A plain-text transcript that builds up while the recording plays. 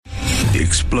the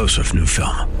explosive new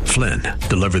film, Flynn,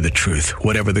 deliver the truth,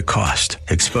 whatever the cost.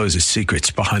 Exposes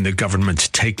secrets behind the government's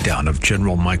takedown of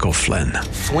General Michael Flynn.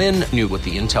 Flynn knew what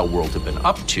the intel world had been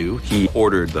up to. He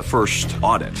ordered the first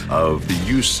audit of the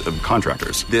use of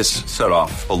contractors. This set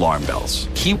off alarm bells.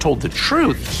 He told the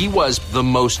truth. He was the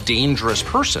most dangerous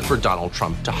person for Donald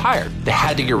Trump to hire. They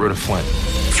had to get rid of Flynn.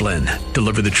 Flynn,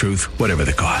 deliver the truth, whatever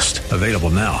the cost. Available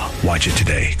now. Watch it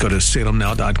today. Go to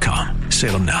salemnow.com.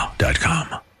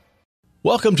 salemnow.com.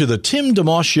 Welcome to the Tim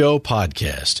DeMoss Show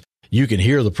podcast. You can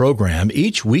hear the program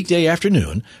each weekday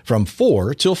afternoon from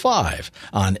 4 till 5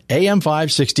 on AM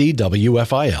 560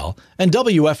 WFIL and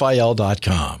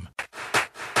WFIL.com.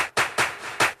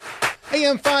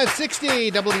 AM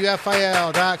 560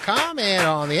 WFIL.com and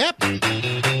on the app. You're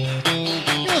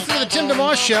listening to the Tim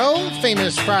DeMoss Show,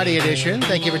 famous Friday edition.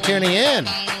 Thank you for tuning in.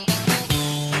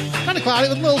 Kind of cloudy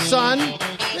with a little sun.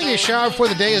 Maybe a shower before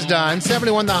the day is done.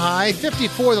 71 the high,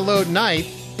 54 the low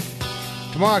tonight.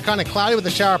 Tomorrow, kind of cloudy with a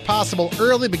shower possible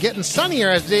early, but getting sunnier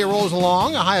as the day rolls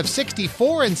along. A high of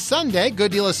 64, and Sunday,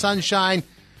 good deal of sunshine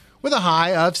with a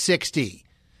high of 60.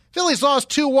 Phillies lost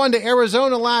 2-1 to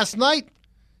Arizona last night.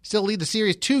 Still lead the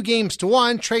series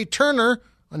 2-1. Trey Turner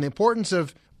on the importance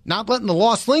of not letting the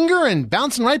loss linger and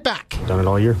bouncing right back. Done it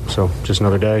all year, so just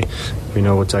another day. We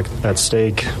know what's at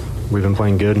stake. We've been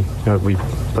playing good. We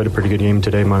played a pretty good game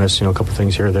today, minus a couple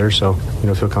things here or there. So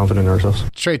feel confident in ourselves.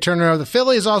 Trey Turner of the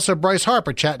Phillies, also Bryce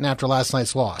Harper chatting after last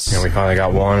night's loss. We finally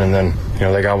got one, and then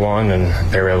they got one, and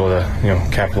they were able to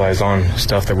capitalize on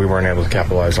stuff that we weren't able to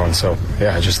capitalize on. So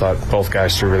I just thought both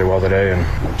guys threw really well today,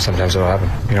 and sometimes it'll happen.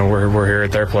 We're here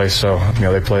at their place, so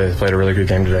they played a really good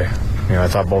game today. I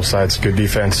thought both sides, good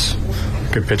defense,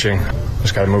 good pitching.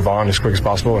 Just got to move on as quick as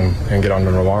possible and get on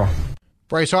to tomorrow.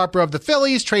 Bryce Harper of the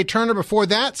Phillies, Trey Turner before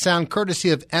that, sound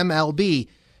courtesy of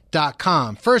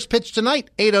MLB.com. First pitch tonight,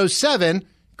 8:07,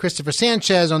 Christopher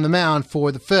Sanchez on the mound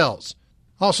for the Phils.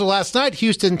 Also last night,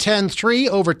 Houston 10-3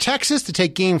 over Texas to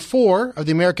take Game 4 of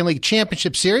the American League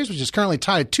Championship Series, which is currently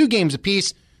tied at 2 games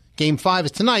apiece. Game 5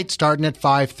 is tonight, starting at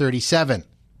 5:37.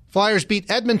 Flyers beat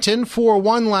Edmonton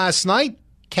 4-1 last night.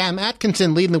 Cam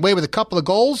Atkinson leading the way with a couple of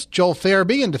goals. Joel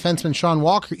Farabee and defenseman Sean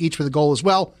Walker each with a goal as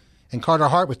well. And Carter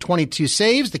Hart with 22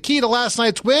 saves. The key to last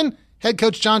night's win, head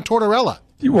coach John Tortorella.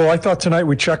 Well, I thought tonight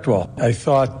we checked well. I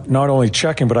thought not only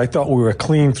checking, but I thought we were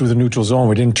clean through the neutral zone.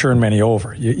 We didn't turn many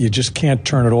over. You just can't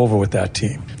turn it over with that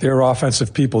team. They're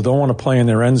offensive people, don't want to play in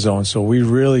their end zone, so we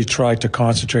really tried to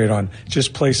concentrate on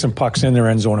just placing pucks in their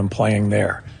end zone and playing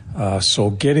there. So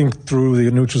getting through the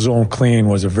neutral zone clean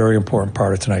was a very important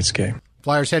part of tonight's game.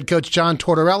 Flyers head coach John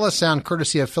Tortorella, sound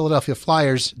courtesy of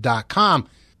PhiladelphiaFlyers.com.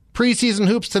 Preseason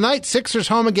hoops tonight, Sixers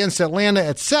home against Atlanta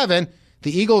at 7.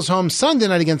 The Eagles home Sunday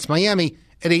night against Miami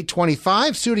at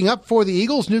 8:25. Suiting up for the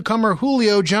Eagles, newcomer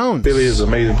Julio Jones. Philly is an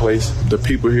amazing place. The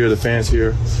people here, the fans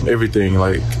here, everything.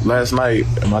 Like last night,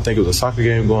 I think it was a soccer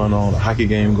game going on, a hockey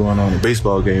game going on, a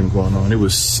baseball game going on. It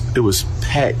was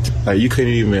packed. Like you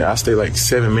couldn't even, I stay like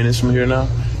 7 minutes from here now.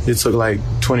 It took like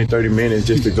 20, 30 minutes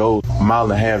just to go a mile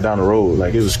and a half down the road.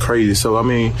 Like it was crazy. So,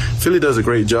 Philly does a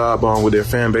great job with their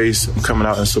fan base coming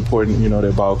out and supporting,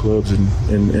 their ball clubs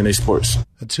and their sports.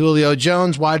 That's Julio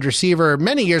Jones, wide receiver,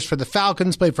 many years for the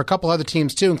Falcons, played for a couple other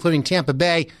teams too, including Tampa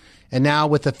Bay, and now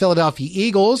with the Philadelphia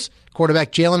Eagles.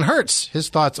 Quarterback Jalen Hurts, his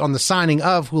thoughts on the signing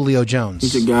of Julio Jones.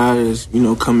 He's a guy that's,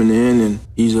 coming in and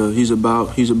he's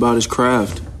about his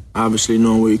craft. Obviously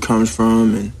knowing where he comes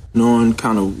from and knowing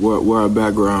kind of where our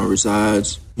background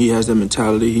resides. He has that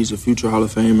mentality. He's a future Hall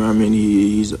of Famer.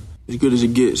 He's as good as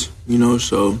it gets,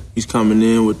 so he's coming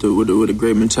in with a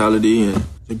great mentality and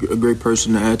a great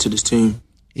person to add to this team.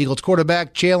 Eagles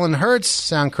quarterback Jalen Hurts,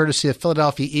 sound courtesy of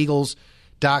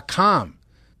PhiladelphiaEagles.com.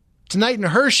 Tonight in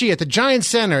Hershey at the Giant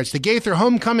Center, it's the Gaither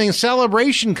Homecoming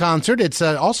Celebration Concert. It's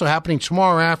also happening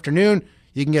tomorrow afternoon.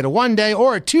 You can get a 1-day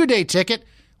or a 2-day ticket.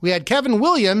 We had Kevin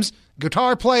Williams,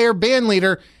 guitar player, band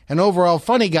leader, and overall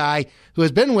funny guy who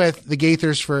has been with the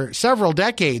Gaithers for several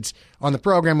decades, on the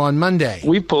program on Monday.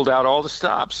 We pulled out all the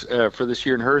stops for this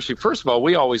year in Hershey. First of all,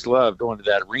 we always loved going to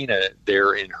that arena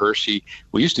there in Hershey.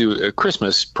 We used to do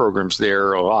Christmas programs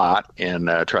there a lot and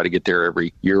try to get there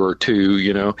every year or two,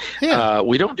 Yeah.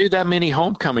 We don't do that many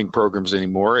homecoming programs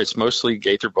anymore. It's mostly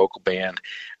Gaither Vocal Band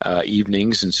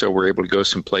evenings, and so we're able to go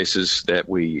some places that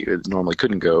we normally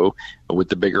couldn't go with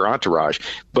the bigger entourage.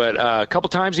 But a couple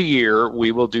times a year,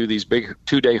 we will do do these big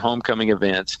 2-day homecoming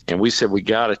events, and we said we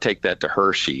got to take that to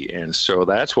Hershey, and so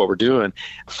that's what we're doing.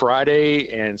 Friday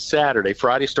and Saturday.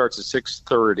 Friday starts at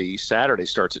 6:30. Saturday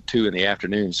starts at 2 in the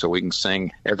afternoon, so we can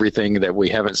sing everything that we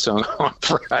haven't sung on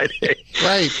Friday.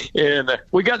 Right. And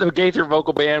we got the Gaither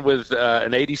vocal band with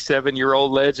an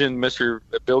 87-year-old legend, Mr.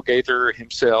 Bill Gaither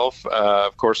himself.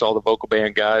 Of course, all the vocal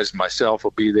band guys, myself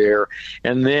will be there,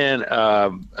 and then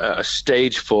a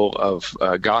stage full of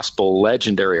gospel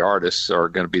legendary artists are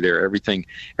going to be there.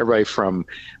 Everybody from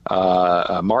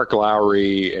Mark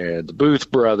Lowry and the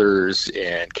Booth Brothers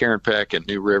and Karen Peck and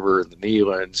New River and the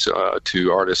Nealons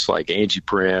to artists like Angie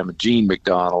Prim and Gene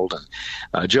McDonald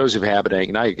and Joseph Habedank.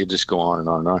 Now you could just go on and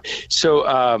on and on.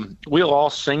 So we'll all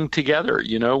sing together.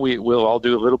 We'll all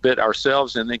do a little bit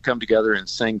ourselves and then come together and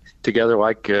sing together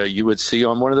like you would see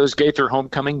on one of those Gaither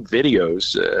homecoming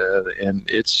videos. And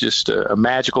it's just a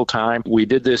magical time. We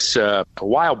did this a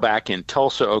while back in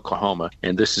Tulsa, Oklahoma,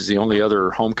 and this is the only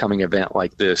other homecoming event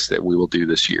like this that we will do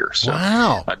this year. So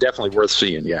wow. Definitely worth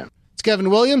seeing, yeah. It's Kevin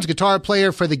Williams, guitar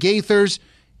player for the Gaithers.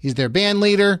 He's their band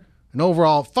leader, an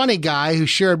overall funny guy who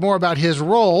shared more about his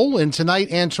role in tonight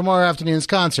and tomorrow afternoon's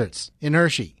concerts in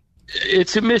Hershey.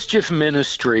 It's a mischief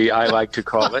ministry, I like to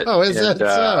call it. Oh, is that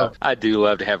so? I do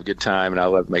love to have a good time, and I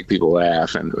love to make people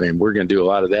laugh, and we're going to do a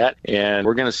lot of that. And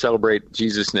we're going to celebrate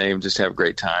Jesus' name, just have a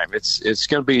great time. It's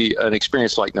going to be an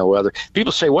experience like no other.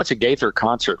 People say, what's a Gaither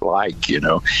concert like,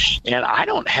 And I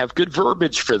don't have good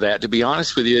verbiage for that, to be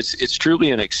honest with you. It's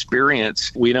truly an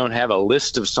experience. We don't have a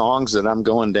list of songs that I'm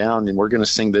going down, and we're going to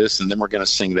sing this, and then we're going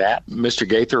to sing that. Mr.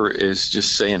 Gaither is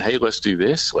just saying, hey, let's do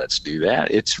this, let's do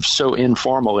that. It's so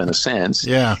informal in a sense.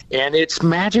 Yeah. And it's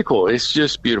magical. It's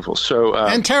just beautiful. So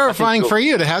and terrifying for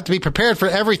you to have to be prepared for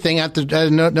everything at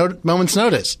the moment's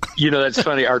notice. That's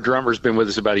funny. Our drummer's been with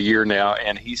us about a year now,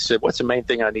 and he said, what's the main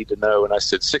thing I need to know? And I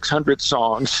said, 600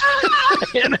 songs.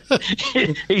 And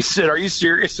he said, are you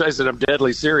serious? I said, I'm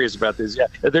deadly serious about this. Yeah.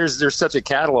 There's such a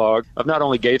catalog of not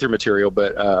only Gaither material,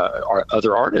 but our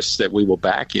other artists that we will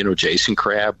back. Jason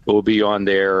Crabb will be on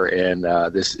there, and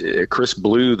this Chris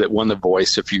Blue that won The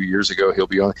Voice a few years ago, he'll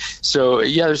be on. So,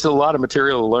 yeah, there's a lot of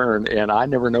material to learn, and I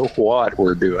never know what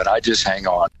we're doing. I just hang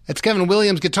on. That's Kevin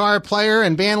Williams, guitar player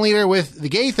and band leader with the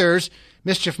Gaithers,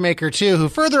 mischief maker, too, who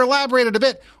further elaborated a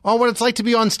bit on what it's like to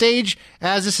be on stage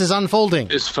as this is unfolding.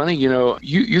 It's funny,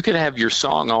 you could have your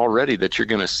song already that you're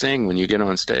going to sing when you get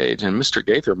on stage, and Mr.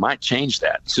 Gaither might change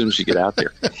that as soon as you get out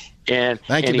there. And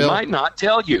he might not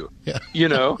tell you,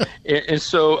 and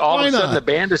so all of a sudden the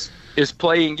band is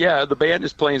playing, the band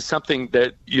is playing something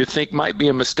that you think might be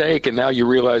a mistake, and now you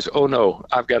realize, oh no,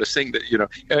 I've got to sing that,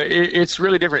 it's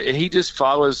really different. And he just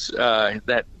follows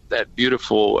that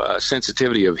beautiful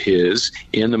sensitivity of his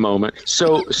in the moment.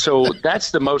 So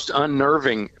that's the most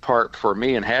unnerving part for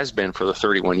me, and has been for the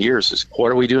 31 years, is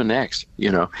what are we doing next?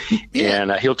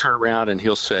 And he'll turn around and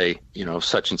he'll say,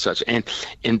 such and such. And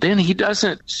then he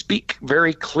doesn't speak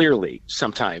very clearly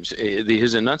sometimes.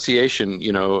 His enunciation,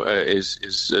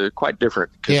 is quite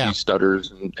different because he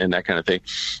stutters and that kind of thing.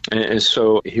 And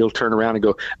so he'll turn around and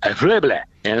go, blah, blah,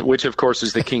 and which, of course,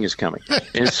 is the King is coming.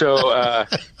 And so,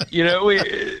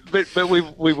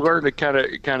 we've learned to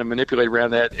kind of manipulate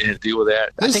around that and deal with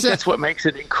that. I think that's what makes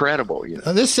it incredible.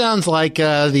 This sounds like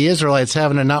the Israelites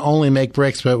having to not only make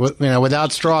bricks, but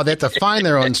without straw, they have to find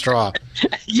their own straw.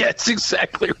 Yes,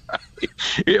 exactly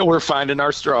right. We're finding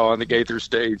our straw on the Gaither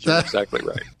stage. You're exactly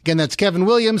right. Again, that's Kevin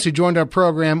Williams, who joined our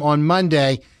program on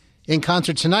Monday, in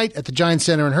concert tonight at the Giant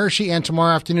Center in Hershey, and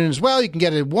tomorrow afternoon as well. You can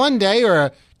get a 1-day or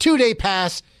a 2-day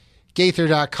pass,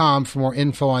 Gaither.com for more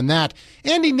info on that.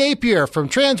 Andy Napier from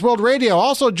Trans World Radio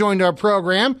also joined our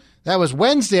program. That was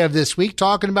Wednesday of this week,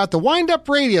 talking about the wind-up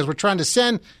radios we're trying to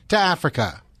send to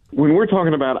Africa. When we're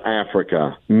talking about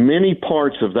Africa, many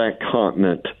parts of that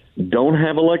continent don't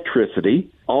have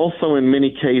electricity. Also, in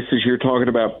many cases, you're talking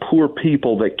about poor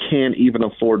people that can't even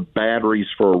afford batteries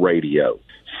for a radio.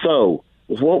 So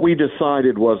what we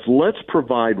decided was, let's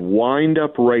provide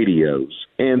wind-up radios.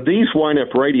 And these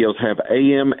wind-up radios have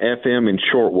AM, FM, and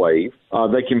shortwave.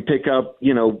 They can pick up,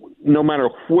 no matter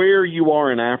where you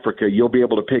are in Africa, you'll be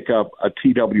able to pick up a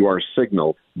TWR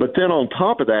signal. But then on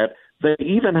top of that, they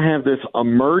even have this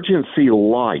emergency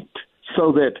light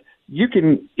so that you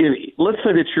can, let's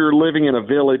say that you're living in a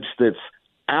village that's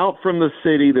out from the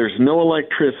city, there's no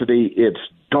electricity, it's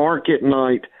dark at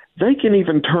night. They can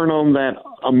even turn on that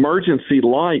emergency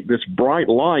light, this bright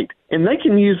light, and they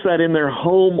can use that in their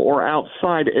home or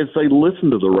outside as they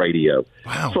listen to the radio.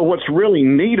 Wow. So what's really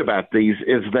neat about these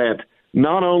is that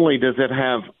not only does it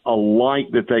have a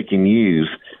light that they can use,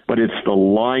 but it's the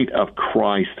light of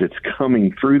Christ that's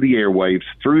coming through the airwaves,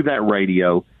 through that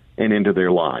radio, and into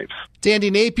their lives. Dandy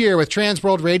Napier with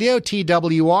Transworld Radio,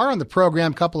 TWR, on the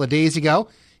program a couple of days ago.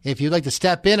 If you'd like to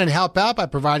step in and help out by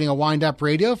providing a wind-up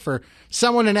radio for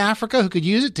someone in Africa who could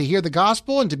use it to hear the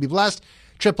gospel and to be blessed,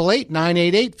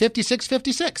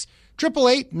 888-988-5656,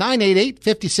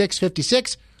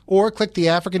 888-988-5656, or click the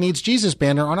Africa Needs Jesus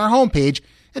banner on our homepage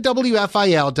at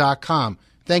WFIL.com.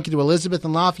 Thank you to Elizabeth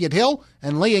in Lafayette Hill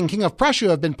and Leah in King of Prussia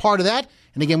who have been part of that.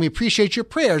 And again, we appreciate your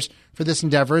prayers for this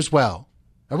endeavor as well.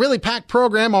 A really packed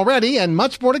program already and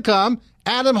much more to come.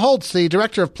 Adam Holz, the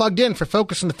director of Plugged In for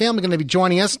Focus on the Family, going to be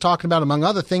joining us, talking about, among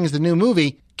other things, the new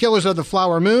movie, Killers of the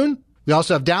Flower Moon. We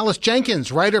also have Dallas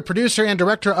Jenkins, writer, producer, and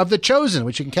director of The Chosen,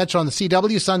 which you can catch on the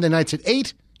CW Sunday nights at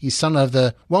 8. He's son of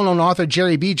the well-known author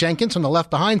Jerry B. Jenkins from the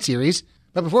Left Behind series.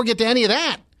 But before we get to any of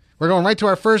that, we're going right to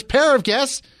our first pair of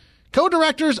guests,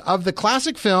 co-directors of the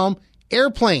classic film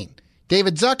Airplane.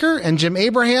 David Zucker and Jim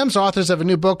Abrahams, authors of a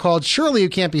new book called Surely You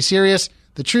Can't Be Serious,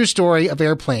 The True Story of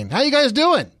Airplane. How you guys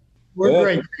doing? We're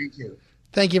great, thank you.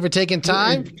 Thank you for taking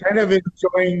time. We're kind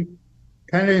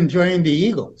of enjoying the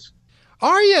Eagles.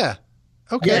 Are you?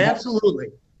 Okay. Yeah, absolutely.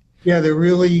 Yeah,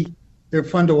 they're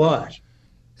fun to watch.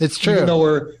 It's true. Even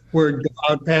though we're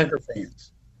devout Packer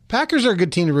fans. Packers are a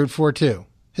good team to root for too.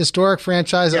 Historic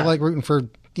franchise. I like rooting for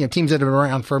teams that have been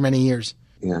around for many years.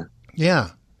 Yeah.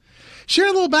 Yeah. Share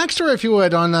a little backstory, if you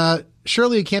would, on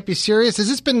Surely You Can't Be Serious. Has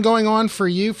this been going on for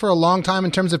you for a long time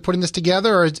in terms of putting this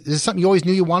together, or is this something you always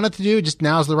knew you wanted to do, just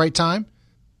now's the right time?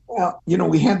 Well,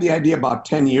 we had the idea about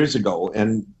 10 years ago,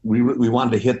 and we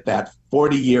wanted to hit that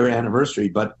 40-year anniversary,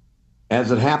 but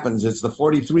as it happens, it's the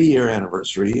 43-year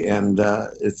anniversary, and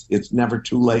it's never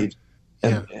too late.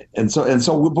 And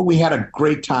so, but we had a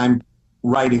great time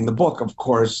writing the book, of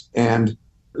course, and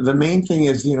the main thing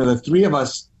is, the three of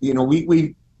us,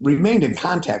 we remained in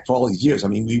contact for all these years. I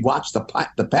mean, we watched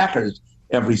the Packers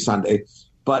every Sunday,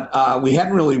 but we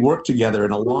hadn't really worked together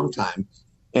in a long time.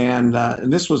 And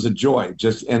this was a joy.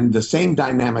 And the same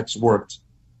dynamics worked,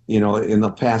 in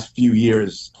the past few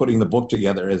years, putting the book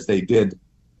together as they did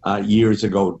years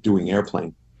ago doing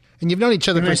Airplane. And you've known each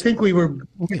other. And I think we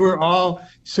were all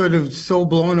sort of so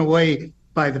blown away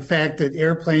by the fact that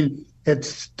Airplane had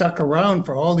stuck around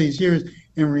for all these years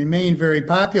and remained very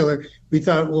popular. We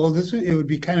thought, well, it would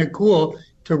be kind of cool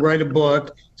to write a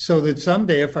book so that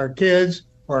someday if our kids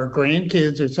or our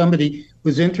grandkids or somebody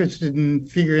was interested in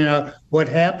figuring out what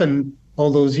happened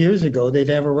all those years ago, they'd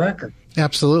have a record.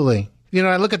 Absolutely.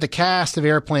 I look at the cast of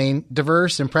Airplane,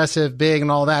 diverse, impressive, big,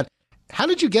 and all that. How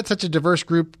did you get such a diverse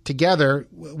group together?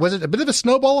 Was it a bit of a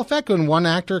snowball effect when one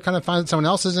actor kind of finds someone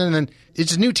else's in, and then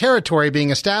it's new territory being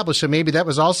established, so maybe that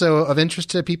was also of interest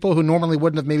to people who normally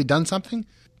wouldn't have maybe done something,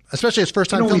 especially as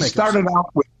first-time filmmakers? We started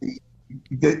out with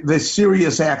the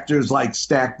serious actors like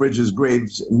Stack, Bridges,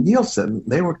 Graves, and Nielsen.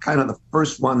 They were kind of the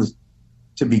first ones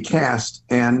to be cast,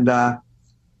 and that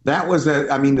was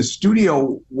the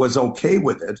studio was okay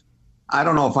with it. I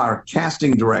don't know if our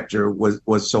casting director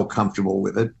was so comfortable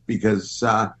with it, because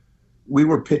we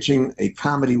were pitching a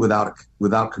comedy without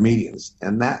comedians,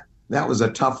 and that was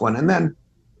a tough one. And then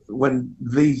when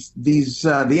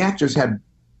the actors had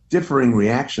differing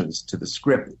reactions to the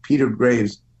script, Peter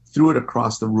Graves threw it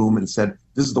across the room and said,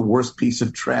 "This is the worst piece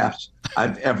of trash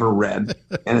I've ever read,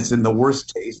 and it's in the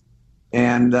worst taste."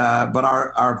 And but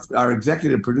our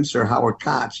executive producer Howard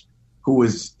Koch, who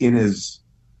was in his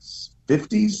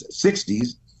 50s,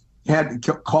 60s, had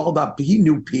called up. He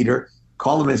knew Peter,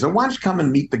 called him and said, "Why don't you come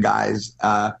and meet the guys?"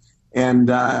 And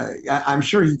I'm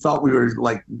sure he thought we were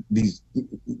like these,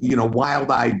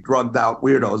 wild-eyed, drugged-out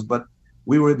weirdos, but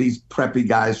we were these preppy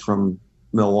guys from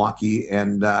Milwaukee,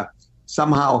 and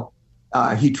somehow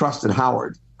he trusted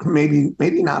Howard.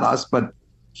 Maybe not us, but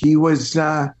he was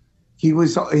okay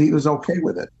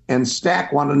with it. And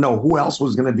Stack wanted to know who else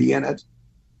was going to be in it.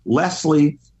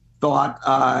 Leslie thought,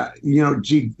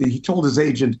 he told his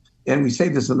agent, and we say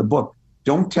this in the book,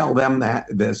 don't tell them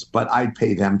this, but I'd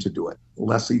pay them to do it.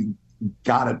 Leslie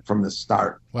got it from the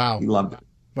start. Wow. He loved it.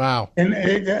 Wow. And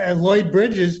Lloyd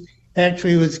Bridges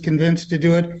actually was convinced to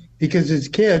do it because his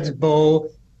kids, Bo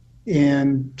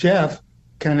and Jeff,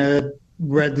 kind of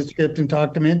read the script and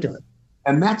talked him into it.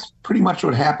 And that's pretty much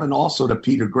what happened also to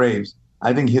Peter Graves.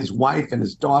 I think his wife and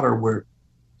his daughter were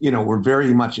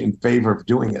very much in favor of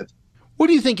doing it. What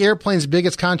do you think Airplane's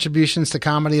biggest contributions to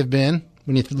comedy have been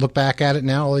when you look back at it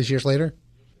now, all these years later?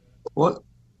 Well,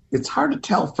 it's hard to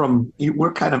tell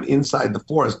we're kind of inside the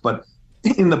forest, but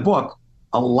in the book,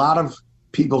 a lot of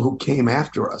people who came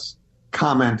after us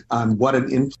comment on what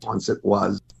an influence it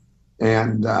was.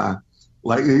 And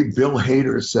like Bill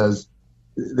Hader says,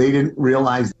 they didn't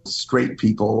realize straight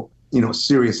people,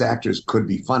 serious actors could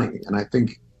be funny. And I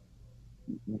think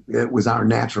it was our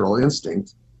natural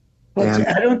instinct. Well,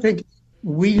 I don't think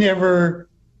we never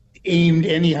aimed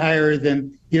any higher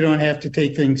than you don't have to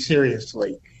take things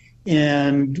seriously.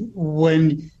 And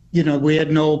when, we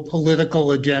had no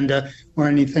political agenda or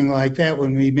anything like that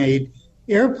when we made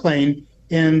Airplane.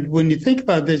 And when you think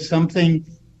about this, something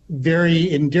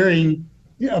very endearing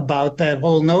about that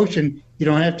whole notion, you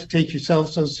don't have to take yourself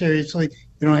so seriously.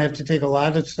 You don't have to take a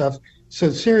lot of stuff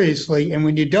so seriously. And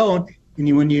when you don't,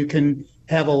 and when you can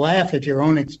have a laugh at your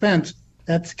own expense,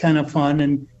 that's kind of fun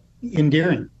and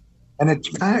endearing. And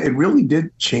it really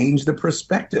did change the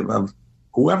perspective of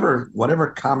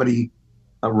whatever comedy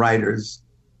writers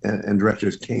and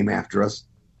directors came after us.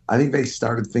 I think they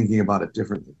started thinking about it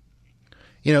differently.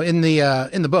 In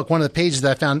the book, one of the pages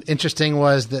that I found interesting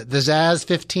was the Zaz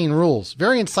 15 rules.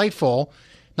 Very insightful.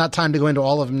 Not time to go into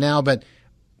all of them now, but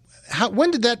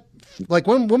when did that? Like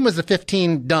when was the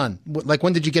 15 done? Like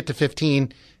when did you get to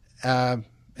 15?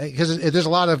 Because there's a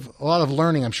lot of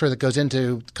learning, I'm sure, that goes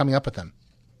into coming up with them.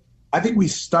 I think we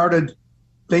started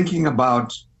thinking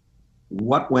about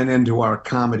what went into our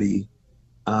comedy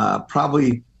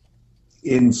probably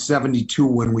in 72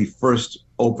 when we first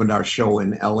opened our show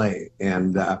in LA.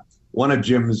 And one of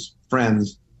Jim's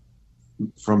friends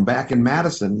from back in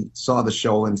Madison saw the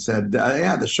show and said,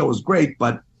 yeah, the show was great,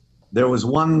 but there was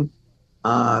one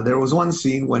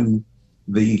scene when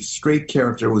the straight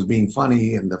character was being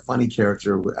funny and the funny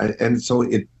character, and so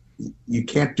you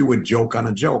can't do a joke on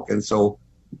a joke. And so,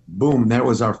 boom, that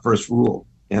was our first rule.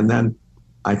 And then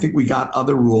I think we got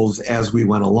other rules as we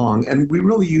went along, and we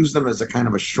really used them as a kind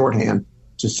of a shorthand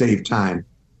to save time.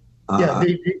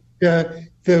 The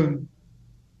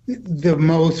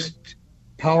most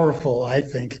powerful, I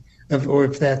think, or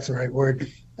if that's the right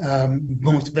word,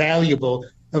 most valuable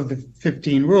of the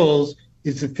 15 rules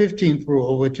is the 15th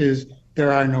rule, which is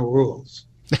there are no rules.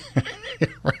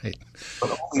 Right.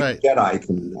 But only Jedi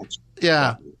can.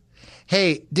 Yeah.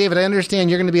 Hey, David, I understand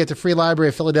you're going to be at the Free Library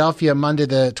of Philadelphia Monday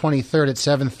the 23rd at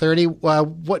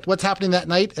 7:30. What's happening that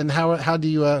night, and how do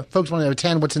you folks want to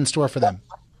attend? What's in store for them?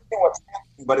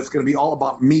 But it's going to be all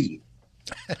about me.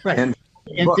 Right. And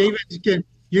David,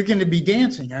 you're going to be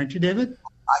dancing, aren't you, David?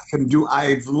 I can do.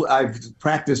 I've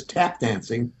practiced tap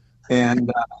dancing, and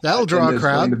that'll draw a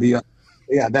crowd.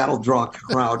 That'll draw a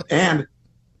crowd, and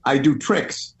I do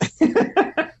tricks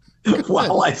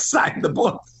while I sign the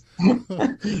book.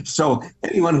 So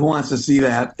anyone who wants to see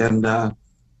that, and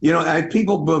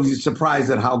people will be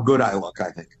surprised at how good I look, I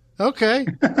think. Okay.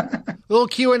 A little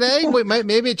Q&A,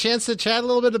 maybe a chance to chat a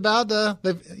little bit about I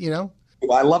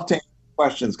love to answer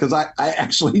questions because I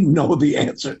actually know the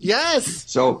answer. Yes.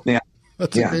 So yeah,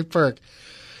 that's a great perk.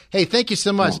 Hey, thank you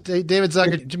so much, David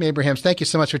Zucker, Jim Abrahams. Thank you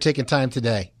so much for taking time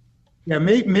today. Yeah,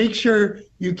 make sure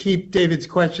you keep David's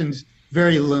questions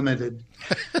very limited.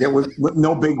 Yeah, with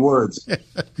no big words.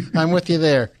 I'm with you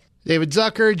there. David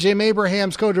Zucker, Jim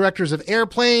Abrahams, co-directors of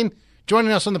Airplane,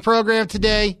 joining us on the program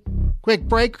today. Quick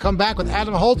break. Come back with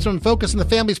Adam Holz from Focus on the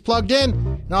Family's Plugged In,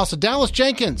 and also Dallas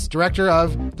Jenkins, director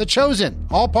of The Chosen.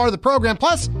 All part of the program.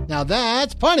 Plus, now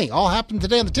that's plenty. All happened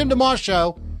today on the Tim DeMoss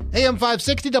Show, AM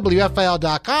 560,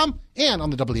 WFIL.com, and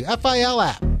on the WFIL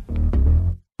app.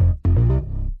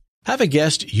 Have a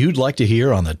guest you'd like to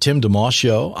hear on the Tim DeMoss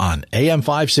Show on AM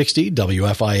 560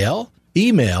 WFIL?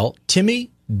 Email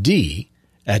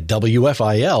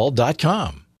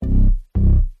timmyd@wfil.com.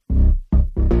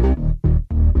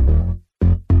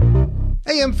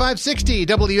 AM 560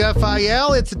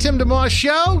 WFIL. It's the Tim DeMoss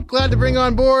Show. Glad to bring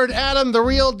on board Adam, the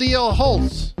real deal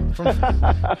Holz.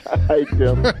 Hi,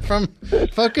 Tim. From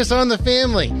Focus on the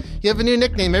Family. You have a new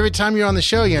nickname every time you're on the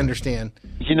show, you understand.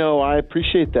 I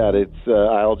appreciate that. It's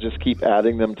I'll just keep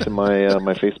adding them to my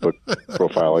my Facebook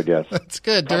profile, I guess. That's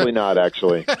good. Probably not,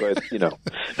 actually, but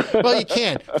Well, you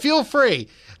can. Feel free.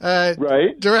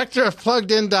 Right? Director of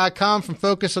PluggedIn.com from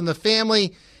Focus on the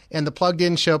Family and the Plugged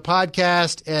In Show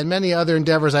podcast and many other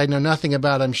endeavors I know nothing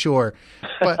about, I'm sure.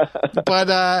 But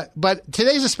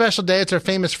today's a special day. It's our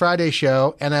Famous Friday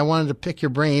show, and I wanted to pick your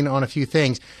brain on a few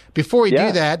things. Before we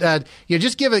do that,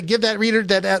 just give that reader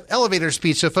that elevator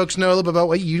speech so folks know a little bit about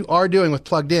what you are doing with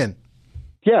Plugged In.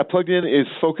 Yeah, Plugged In is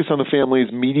Focus on the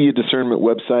Family's media discernment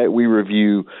website. We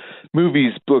review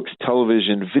movies, books,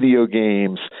 television, video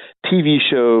games, TV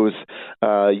shows,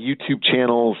 YouTube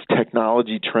channels,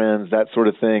 technology trends, that sort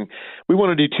of thing. We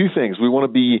want to do two things. We want to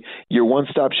be your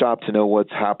one-stop shop to know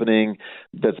what's happening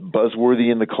that's buzzworthy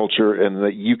in the culture and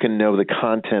that you can know the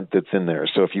content that's in there.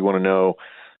 So if you want to know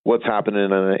what's happening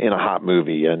in a hot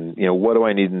movie and, what do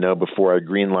I need to know before I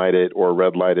green light it or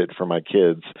red light it for my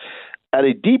kids? At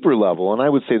a deeper level, and I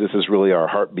would say this is really our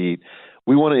heartbeat,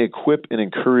 we want to equip and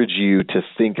encourage you to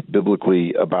think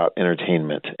biblically about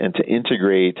entertainment and to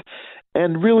integrate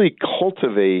and really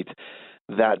cultivate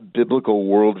that biblical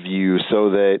worldview so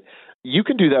that you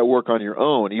can do that work on your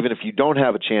own, even if you don't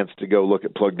have a chance to go look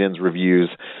at Plugged In's reviews,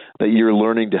 that you're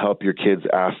learning to help your kids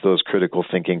ask those critical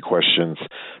thinking questions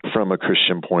from a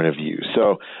Christian point of view.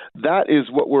 So that is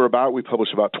what we're about. We publish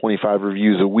about 25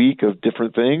 reviews a week of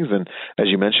different things. And as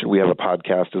you mentioned, we have a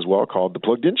podcast as well called The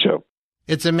Plugged In Show.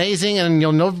 It's amazing, and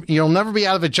you'll never be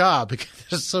out of a job because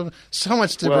there's so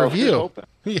much to review.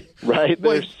 Right,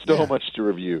 there's so much to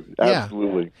review.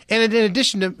 Absolutely. Yeah. And in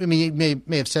addition to, I mean, you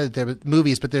may have said it there, but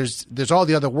movies, but there's all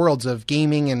the other worlds of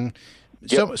gaming and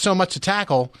so much to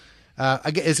tackle.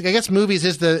 I guess movies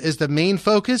is the main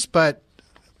focus, but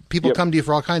people come to you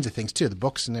for all kinds of things too, the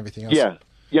books and everything else.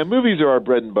 Yeah, movies are our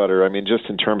bread and butter. I mean, just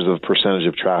in terms of percentage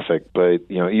of traffic, but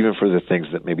even for the things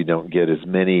that maybe don't get as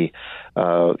many,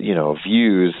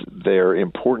 views, they're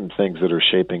important things that are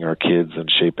shaping our kids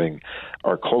and shaping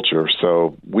our culture.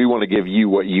 So we want to give you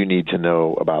what you need to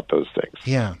know about those things.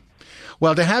 Yeah.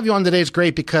 Well, to have you on today is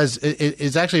great because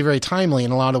it's actually very timely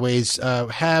in a lot of ways.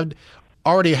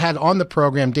 Already had on the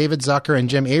program David Zucker and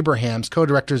Jim Abrahams,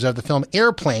 co-directors of the film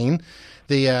Airplane,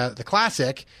 the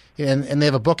classic. And they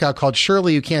have a book out called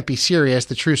Surely You Can't Be Serious,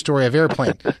 The True Story of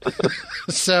Airplane.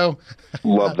 So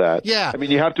love that. Yeah. I mean,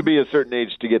 you have to be a certain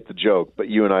age to get the joke, but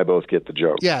you and I both get the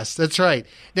joke. Yes, that's right.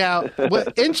 Now,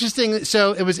 interesting.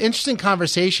 So it was interesting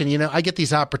conversation. I get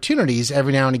these opportunities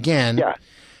every now and again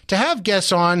to have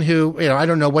guests on who, I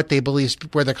don't know what they believe,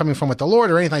 where they're coming from with the Lord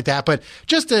or anything like that, but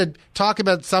just to talk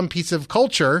about some piece of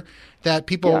culture that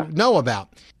people know about.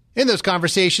 In those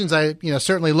conversations, I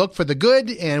certainly look for the good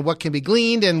and what can be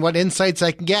gleaned and what insights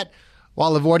I can get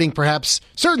while avoiding perhaps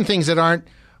certain things that aren't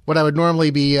what I would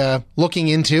normally be looking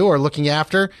into or looking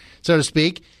after, so to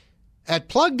speak. At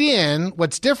Plugged In,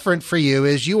 what's different for you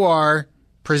is you are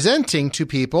presenting to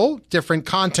people different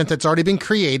content that's already been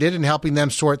created and helping them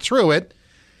sort through it.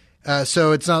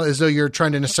 So it's not as though you're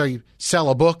trying to necessarily sell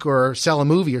a book or sell a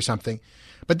movie or something.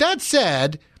 But that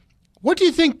said, what do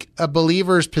you think a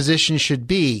believer's position should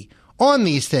be on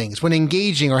these things when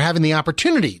engaging or having the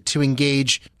opportunity to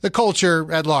engage the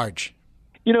culture at large?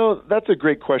 That's a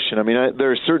great question. I mean,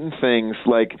 there are certain things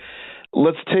like,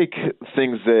 let's take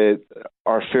things that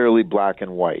are fairly black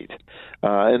and white,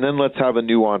 and then let's have a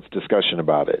nuanced discussion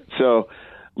about it. So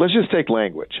let's just take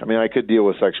language. I mean, I could deal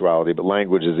with sexuality, but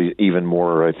language is even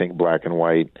more, I think, black and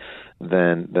white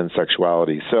than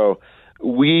sexuality. So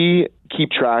we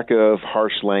keep track of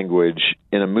harsh language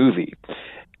in a movie.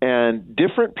 And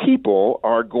different people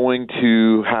are going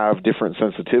to have different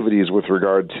sensitivities with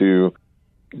regard to,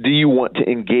 do you want to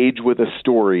engage with a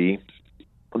story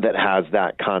that has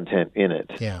that content in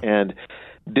it? Yeah. And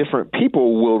different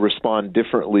people will respond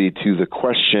differently to the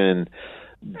question,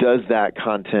 does that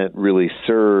content really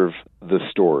serve the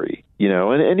story?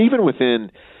 And even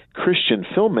within Christian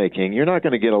filmmaking, you're not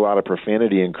going to get a lot of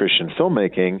profanity in Christian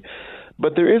filmmaking,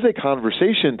 but there is a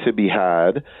conversation to be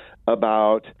had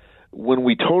about, when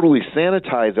we totally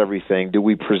sanitize everything, do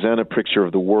we present a picture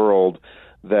of the world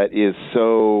that is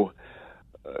so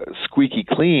squeaky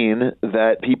clean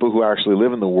that people who actually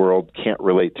live in the world can't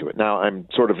relate to it? Now, I'm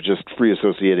sort of just free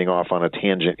associating off on a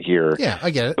tangent here. Yeah, I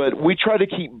get it. But we try to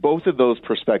keep both of those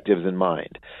perspectives in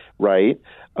mind, right?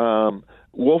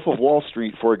 Wolf of Wall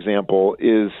Street, for example,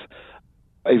 is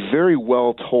a very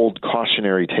well-told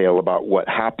cautionary tale about what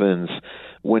happens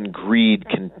when greed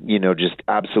can, just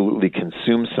absolutely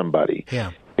consume somebody.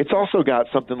 Yeah. It's also got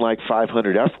something like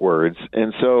 500 F words.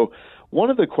 And so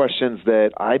one of the questions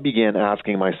that I began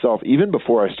asking myself, even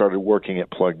before I started working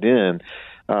at Plugged In,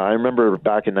 I remember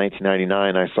back in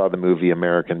 1999, I saw the movie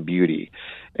American Beauty,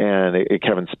 and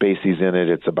Kevin Spacey's in it.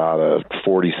 It's about a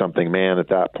 40-something man at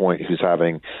that point who's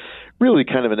having really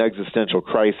kind of an existential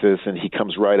crisis, and he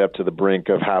comes right up to the brink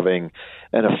of having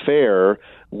an affair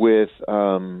with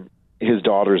his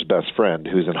daughter's best friend,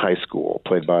 who's in high school,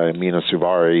 played by Mina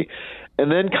Suvari,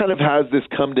 and then kind of has this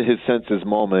come to his senses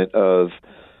moment of,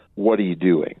 what are you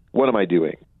doing? What am I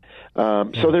doing?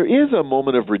 So there is a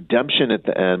moment of redemption at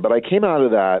the end, but I came out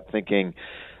of that thinking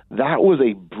that was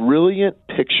a brilliant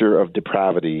picture of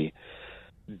depravity.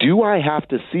 Do I have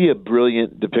to see a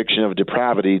brilliant depiction of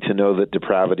depravity to know that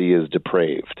depravity is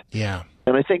depraved? Yeah.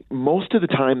 And I think most of the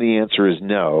time the answer is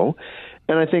no.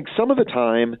 And I think some of the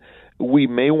time we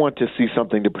may want to see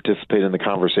something to participate in the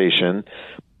conversation,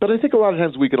 but I think a lot of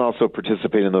times we can also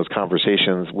participate in those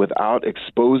conversations without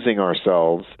exposing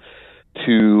ourselves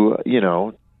to,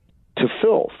 to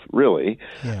filth, really.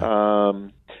 Yeah.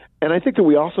 And I think that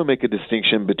we also make a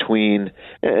distinction between,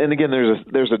 and again,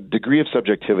 there's a degree of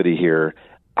subjectivity here.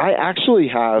 I actually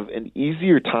have an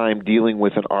easier time dealing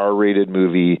with an R-rated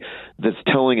movie that's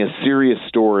telling a serious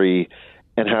story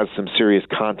and has some serious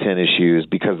content issues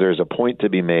because there's a point to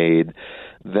be made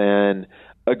than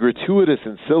a gratuitous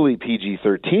and silly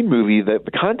PG-13 movie that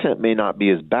the content may not be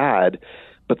as bad,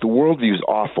 but the worldview's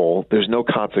awful, there's no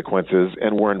consequences,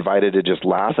 and we're invited to just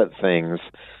laugh at things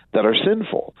that are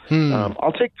sinful.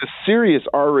 I'll take the serious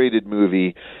R-rated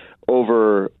movie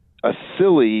over a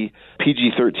silly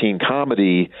PG-13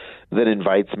 comedy that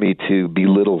invites me to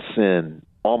belittle sin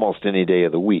almost any day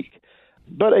of the week.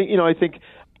 But, I think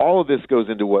all of this goes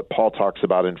into what Paul talks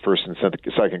about in 1st and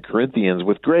 2nd Corinthians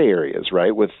with gray areas,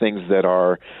 right, with things that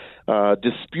are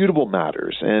disputable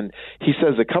matters. And he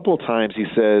says a couple of times,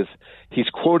 he's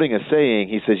quoting a saying,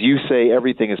 he says, you say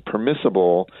everything is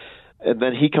permissible, and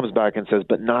then he comes back and says,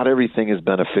 but not everything is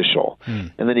beneficial.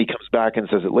 And then he comes back and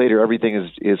says it later, everything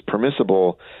is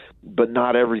permissible, but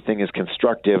not everything is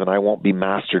constructive, and I won't be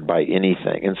mastered by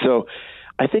anything. And so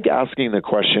I think asking the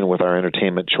question with our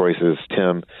entertainment choices,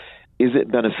 Tim, is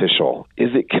it beneficial? Is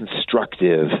it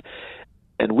constructive?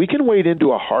 And we can wade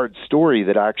into a hard story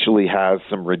that actually has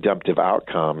some redemptive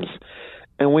outcomes.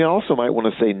 And we also might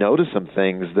want to say no to some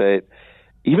things that,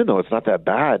 even though it's not that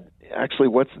bad, actually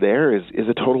what's there is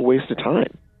a total waste of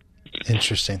time.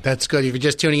 Interesting. That's good. If you're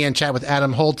just tuning in, chat with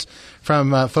Adam Holz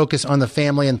from Focus on the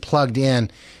Family and Plugged In.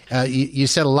 You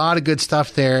said a lot of good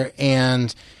stuff there,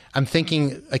 and I'm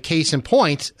thinking a case in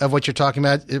point of what you're talking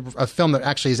about, a film that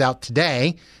actually is out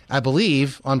today, I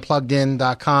believe, on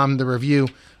pluggedin.com. The review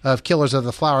of Killers of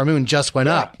the Flower Moon just went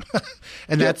up.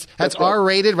 And that's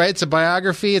R-rated, right? It's a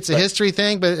biography. It's a history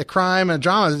thing, but a crime and a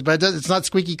drama. But it's not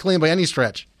squeaky clean by any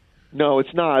stretch. No,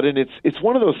 it's not. And it's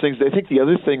one of those things. I think the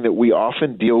other thing that we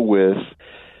often deal with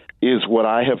is what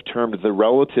I have termed the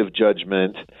relative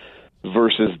judgment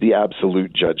versus the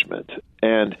absolute judgment.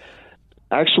 And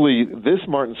actually, this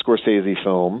Martin Scorsese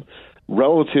film,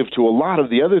 relative to a lot of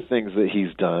the other things that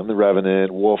he's done, The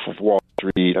Revenant, Wolf of Wall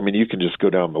Street, I mean, you can just go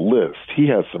down the list. He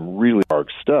has some really dark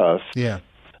stuff. Yeah.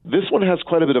 This one has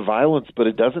quite a bit of violence, but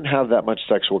it doesn't have that much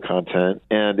sexual content,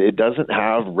 and it doesn't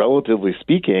have, relatively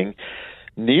speaking,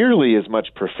 nearly as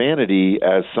much profanity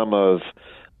as some of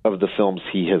the films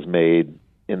he has made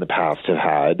in the past have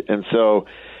had. And so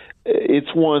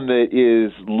it's one that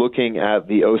is looking at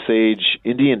the Osage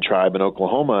Indian tribe in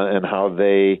Oklahoma and how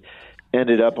they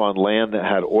ended up on land that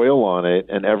had oil on it,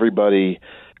 and everybody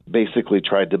basically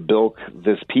tried to bilk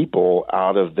this people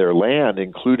out of their land,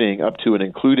 including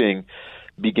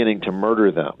beginning to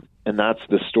murder them. And that's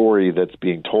the story that's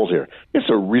being told here. It's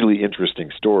a really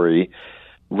interesting story.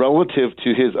 Relative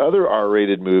to his other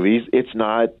R-rated movies, it's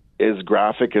not as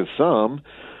graphic as some,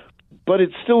 but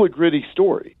it's still a gritty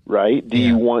story, right? Do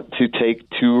you want to take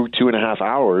 2.5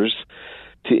 hours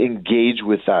to engage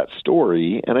with that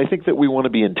story? And I think that we want to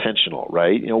be intentional,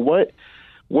 right?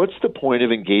 What's the point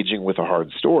of engaging with a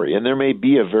hard story? And there may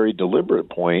be a very deliberate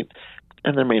point,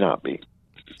 and there may not be.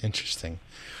 Interesting.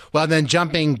 Well, then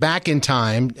jumping back in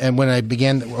time, and when we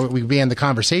began the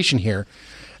conversation here,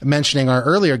 mentioning our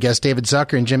earlier guests, David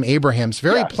Zucker and Jim Abrahams.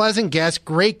 Very pleasant guests,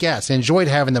 great guests. I enjoyed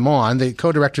having them on, the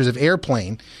co-directors of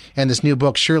Airplane and this new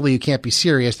book, Surely You Can't Be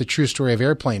Serious, The True Story of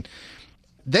Airplane.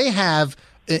 They have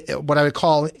what I would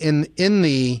call in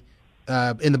the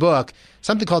book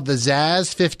something called the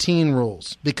Zaz 15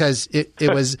 rules, because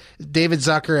it was David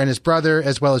Zucker and his brother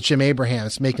as well as Jim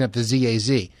Abrahams making up the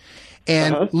ZAZ.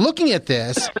 And looking at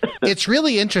this, it's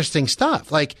really interesting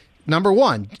stuff. Like, number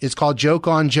one, it's called joke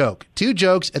on joke. 2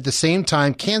 jokes at the same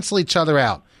time cancel each other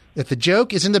out. If the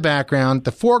joke is in the background,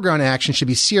 the foreground action should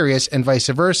be serious and vice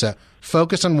versa.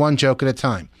 Focus on one joke at a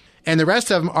time. And the rest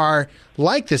of them are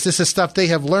like this. This is stuff they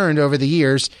have learned over the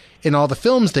years in all the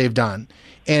films they've done.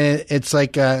 And it's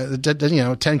like, 10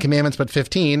 Commandments, but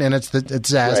 15, and it's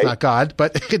Zaz, right, not God.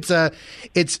 But it's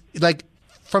like,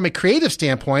 from a creative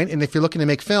standpoint, and if you're looking to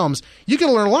make films, you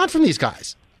can learn a lot from these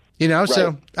guys. Right.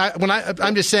 So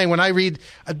I'm just saying, when I read,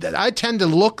 I tend to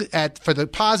look for the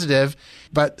positive,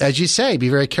 but as you say, be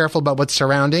very careful about what's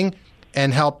surrounding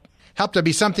and help there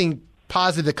be something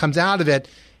positive that comes out of it.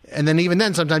 And then even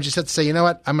then, sometimes you just have to say, you know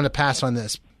what, I'm going to pass on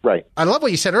this. Right. I love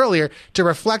what you said earlier, to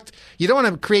reflect. You don't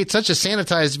want to create such a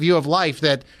sanitized view of life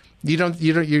that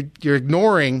you're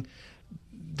ignoring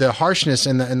the harshness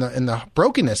and the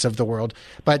brokenness of the world.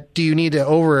 But do you need to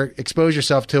overexpose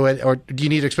yourself to it, or do you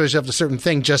need to expose yourself to a certain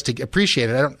thing just to appreciate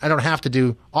it? I don't have to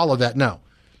do all of that. No.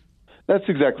 That's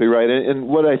exactly right. And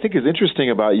what I think is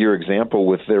interesting about your example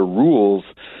with their rules,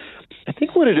 I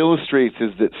think what it illustrates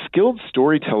is that skilled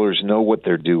storytellers know what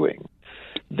they're doing.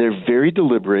 They're very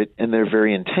deliberate, and they're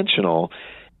very intentional.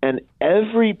 And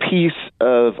every piece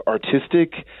of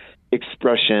artistic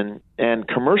expression and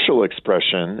commercial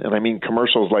expression, and I mean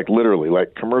commercials like literally,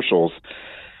 like commercials,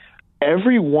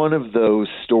 every one of those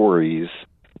stories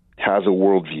has a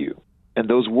worldview. And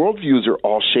those worldviews are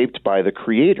all shaped by the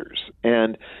creators.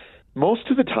 And most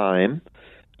of the time,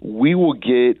 we will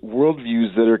get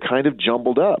worldviews that are kind of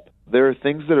jumbled up. There are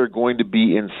things that are going to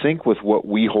be in sync with what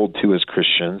we hold to as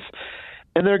Christians,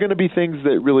 and there are going to be things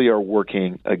that really are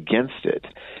working against it.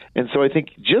 And so I think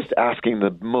just asking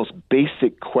the most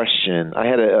basic question, I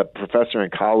had a professor in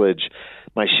college,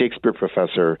 my Shakespeare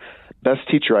professor, best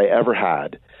teacher I ever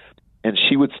had, and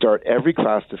she would start every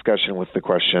class discussion with the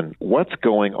question, what's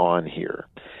going on here?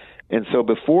 And so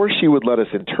before she would let us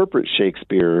interpret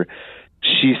Shakespeare,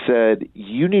 she said,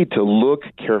 you need to look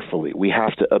carefully. We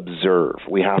have to observe.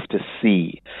 We have to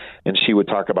see. And she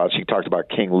talked about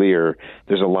King Lear.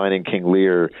 There's a line in King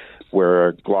Lear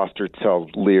where Gloucester tells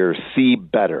Lear, see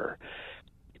better.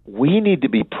 We need to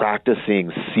be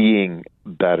practicing seeing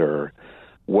better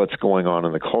what's going on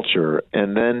in the culture.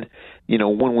 And then,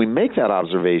 when we make that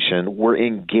observation, we're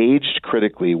engaged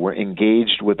critically. We're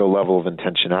engaged with a level of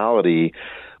intentionality.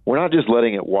 We're not just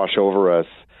letting it wash over us,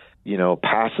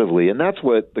 passively. And that's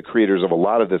what the creators of a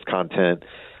lot of this content,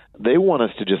 they want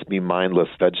us to just be mindless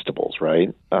vegetables, right?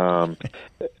 So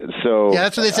yeah,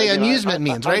 that's what they say amusement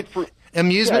means, right?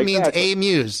 Amusement means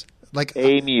amuse. Like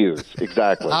amuse,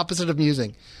 exactly. Opposite of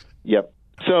musing. Yep.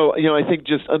 So, I think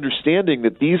just understanding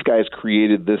that these guys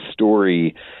created this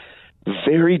story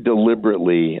very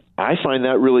deliberately, I find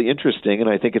that really interesting, and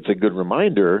I think it's a good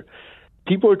reminder.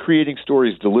 People are creating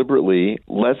stories deliberately.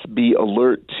 Let's be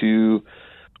alert to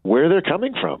where they're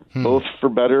coming from, both for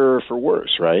better or for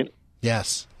worse, right?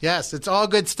 Yes. It's all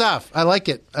good stuff. I like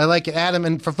it, Adam.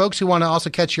 And for folks who want to also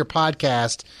catch your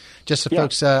podcast, just so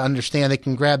folks understand, they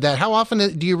can grab that. How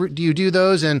often do you do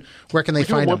those, and where can they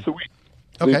find them? Once a week.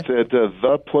 Okay. It's at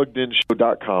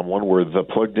thepluggedinshow.com, one word,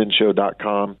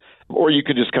 thepluggedinshow.com. Or you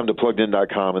can just come to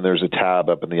pluggedin.com, and there's a tab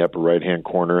up in the upper right-hand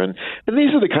corner. And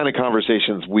these are the kind of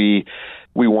conversations we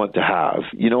want to have.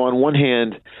 On one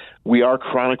hand, we are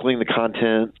chronicling the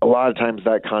content. A lot of times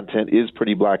that content is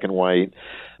pretty black and white.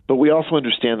 But we also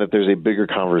understand that there's a bigger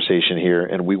conversation here,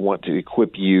 and we want to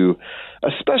equip you,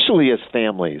 especially as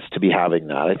families, to be having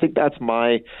that. I think that's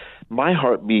my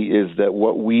heartbeat, is that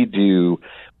what we do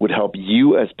would help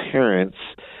you as parents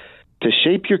to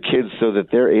shape your kids so that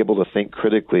they're able to think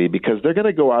critically, because they're going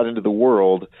to go out into the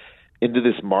world, into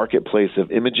this marketplace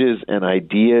of images and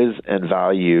ideas and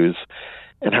values,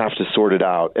 and have to sort it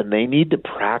out. And they need to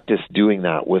practice doing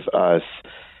that with us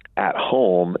at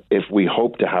home if we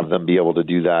hope to have them be able to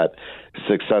do that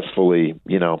successfly,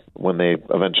 when they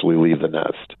eventually leave the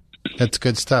nest. That's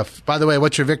good stuff. By the way,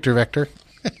 what's your Vector?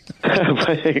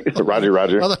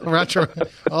 Roger.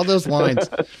 All those lines.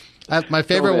 My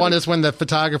favorite one is when the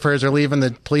photographers are leaving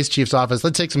the police chief's office.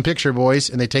 Let's take some picture, boys,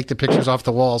 and they take the pictures off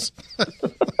the walls.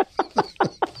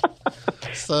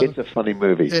 So, it's a funny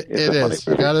movie. It is.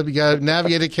 You got to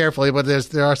navigate it carefully, but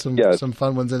there are some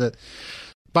fun ones in it.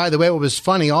 By the way, what was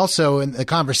funny also in the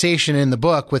conversation in the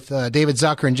book with David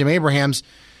Zucker and Jim Abrahams,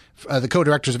 the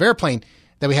co-directors of Airplane,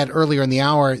 that we had earlier in the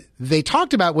hour, they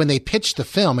talked about when they pitched the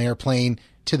film Airplane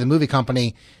to the movie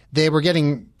company, they were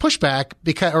getting pushback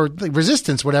or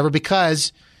resistance,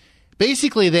 because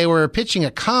basically they were pitching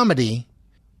a comedy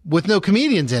with no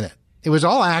comedians in it. It was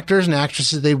all actors and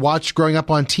actresses they watched growing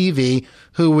up on TV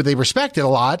who they respected a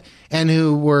lot and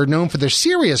who were known for their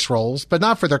serious roles, but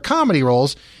not for their comedy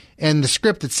roles. And the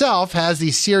script itself has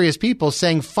these serious people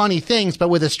saying funny things, but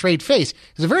with a straight face.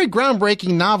 It's a very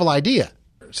groundbreaking novel idea.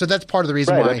 So that's part of the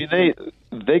reason why. I mean,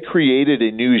 they created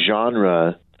a new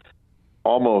genre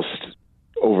almost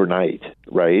overnight,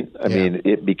 right? I mean,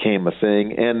 it became a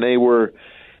thing, and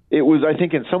it was, I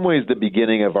think, in some ways the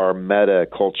beginning of our meta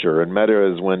culture. And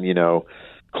meta is when,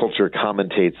 culture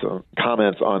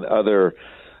comments on other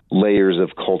layers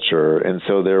of culture. And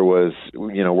so there was,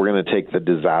 we're going to take the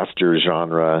disaster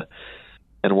genre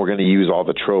and we're going to use all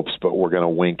the tropes, but we're going to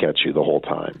wink at you the whole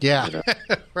time. Yeah,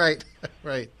 right.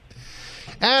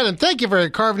 Adam, thank you for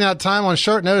carving out time on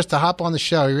short notice to hop on the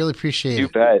show. We really appreciate it. You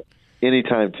bet.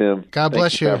 Anytime, Tim. God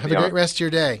bless you. Have a great rest of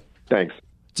your day. Thanks.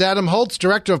 It's Adam Holz,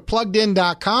 director of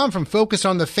PluggedIn.com. From Focus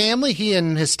on the Family, he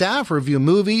and his staff review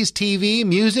movies, TV,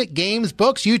 music, games,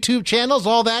 books, YouTube channels,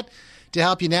 all that to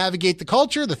help you navigate the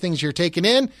culture, the things you're taking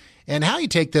in, and how you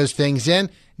take those things in.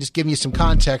 Just giving you some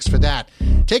context for that.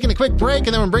 Taking a quick break,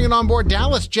 and then we're bringing on board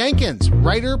Dallas Jenkins,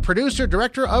 writer, producer,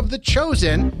 director of The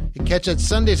Chosen. You can catch that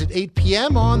Sundays at 8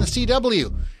 p.m. on the CW.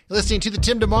 You're listening to The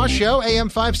Tim DeMoss Show, AM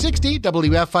 560,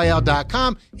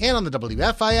 WFIL.com, and on the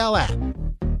WFIL app.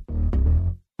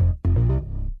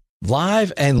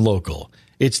 Live and local.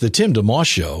 It's the Tim DeMoss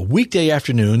Show, weekday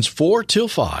afternoons 4 till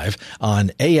 5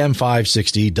 on AM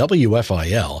 560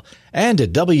 WFIL and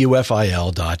at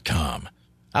WFIL.com.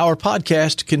 Our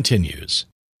podcast continues.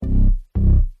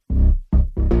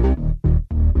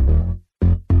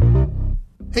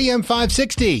 AM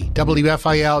 560,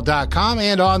 WFIL.com,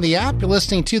 and on the app. You're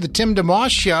listening to the Tim DeMoss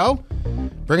Show.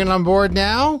 Bringing on board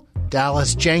now,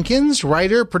 Dallas Jenkins,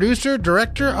 writer, producer,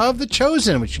 director of The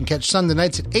Chosen, which you can catch Sunday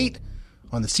nights at 8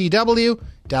 on the CW.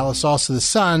 Dallas also the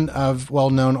son of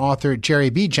well-known author Jerry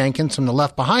B. Jenkins from the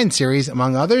Left Behind series,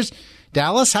 among others.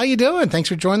 Dallas, how you doing? Thanks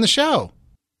for joining the show.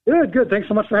 Good. Thanks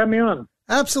so much for having me on.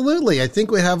 Absolutely. I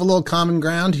think we have a little common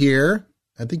ground here.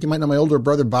 I think you might know my older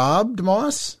brother, Bob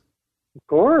DeMoss. Of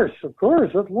course.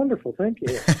 That's wonderful. Thank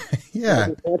you. Yeah.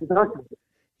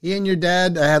 He and your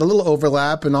dad had a little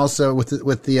overlap, and also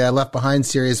with the Left Behind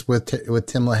series with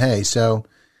Tim LaHaye. So,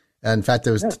 in fact,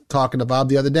 I was talking to Bob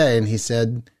the other day, and he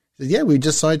said, yeah, we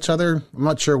just saw each other. I'm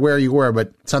not sure where you were,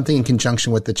 but something in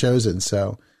conjunction with The Chosen.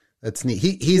 So that's neat.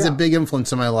 He's a big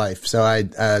influence in my life. So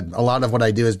a lot of what I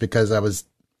do is because I was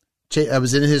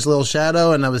in his little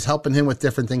shadow, and I was helping him with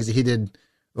different things that he did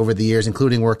over the years,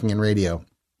 including working in radio.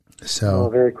 So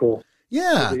very cool.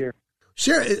 Yeah.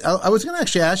 Sure. I was going to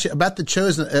actually ask you about The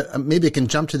Chosen. Maybe I can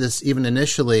jump to this even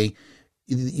initially.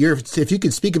 If you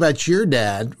could speak about your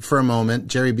dad for a moment,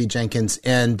 Jerry B. Jenkins,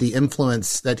 and the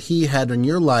influence that he had on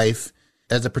your life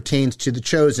as it pertains to The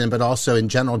Chosen, but also in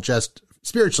general, just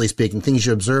spiritually speaking, things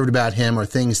you observed about him or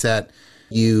things that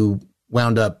you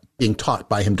wound up being taught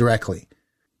by him directly.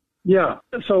 Yeah.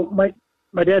 So my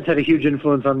dad's had a huge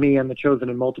influence on me and The Chosen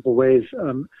in multiple ways.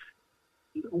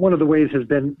 One of the ways has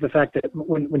been the fact that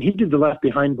when he did the Left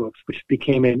Behind books, which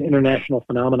became an international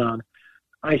phenomenon,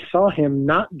 I saw him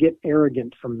not get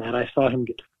arrogant from that. I saw him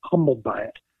get humbled by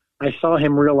it. I saw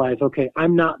him realize, okay,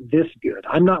 I'm not this good.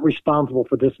 I'm not responsible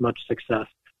for this much success.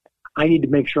 I need to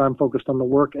make sure I'm focused on the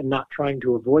work and not trying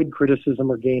to avoid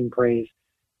criticism or gain praise.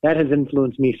 That has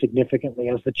influenced me significantly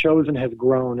as The Chosen has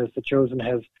grown, as The Chosen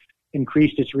has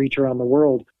increased its reach around the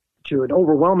world to an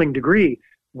overwhelming degree.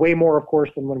 Way more, of course,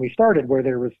 than when we started,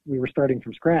 where we were starting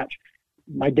from scratch.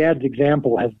 My dad's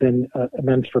example has been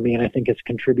immense for me, and I think it's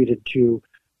contributed to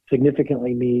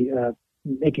significantly me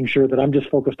making sure that I'm just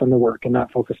focused on the work and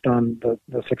not focused on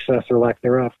the success or lack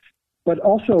thereof. But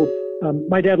also,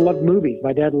 my dad loved movies.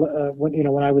 My dad,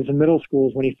 when I was in middle school,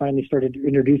 is when he finally started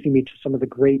introducing me to some of the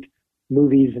great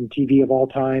movies and TV of all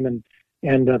time, and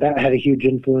that had a huge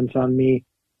influence on me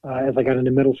as I got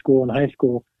into middle school and high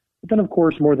school. But then, of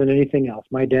course, more than anything else,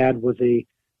 my dad was he's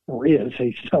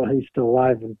still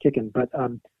alive and kicking, but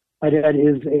my dad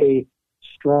is a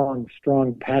strong,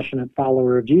 passionate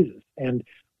follower of Jesus. And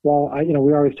while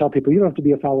we always tell people, you don't have to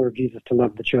be a follower of Jesus to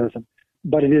love The Chosen,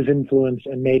 but it is influenced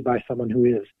and made by someone who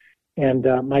is. And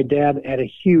my dad had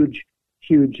a huge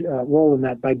role in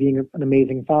that by being an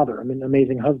amazing father, an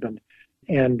amazing husband,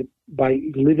 and by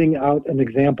living out an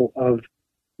example of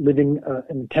living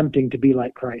and attempting to be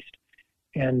like Christ.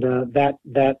 And that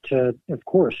of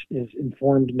course, is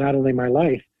informed not only my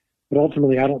life, but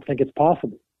ultimately I don't think it's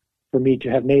possible for me to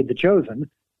have made The Chosen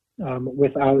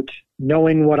without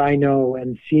knowing what I know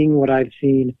and seeing what I've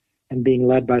seen and being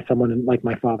led by someone like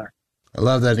my father. I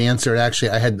love that answer.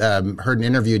 Actually, I had heard an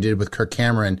interview you did with Kirk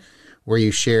Cameron where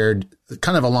you shared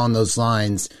kind of along those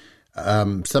lines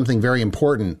something very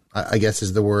important, I guess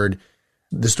is the word,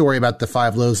 the story about the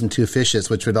 5 loaves and 2 fishes,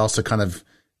 which would also kind of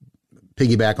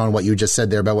piggyback on what you just said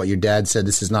there about what your dad said.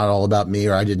 This is not all about me,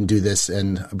 or I didn't do this,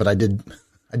 but I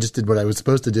just did what I was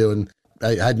supposed to do, and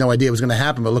I had no idea it was going to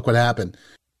happen. But look what happened.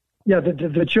 Yeah,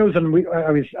 the Chosen, I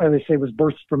always say, was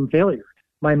birthed from failure.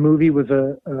 My movie was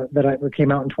that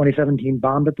came out in 2017,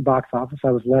 bombed at the box office.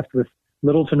 I was left with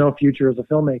little to no future as a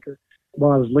filmmaker.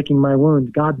 While I was licking my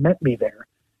wounds, God met me there,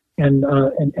 and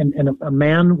a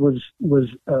man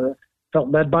felt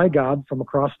led by God from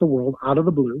across the world, out of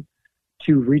the blue,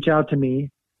 to reach out to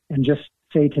me and just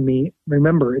say to me,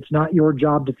 remember, it's not your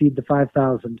job to feed the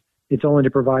 5,000. It's only to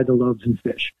provide the loaves and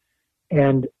fish.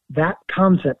 And that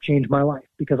concept changed my life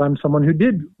because I'm someone who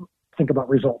did think about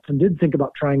results and did think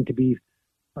about trying to be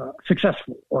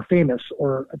successful or famous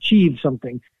or achieve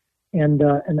something. And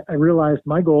I realized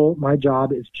my goal, my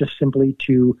job is just simply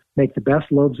to make the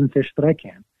best loaves and fish that I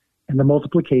can. And the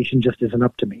multiplication just isn't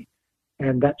up to me.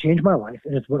 And that changed my life.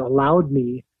 And it's what allowed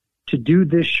me to do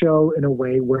this show in a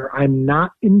way where I'm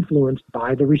not influenced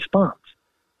by the response.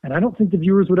 And I don't think the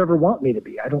viewers would ever want me to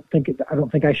be. I don't think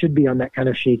I should be on that kind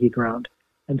of shaky ground.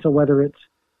 And so whether it's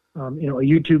a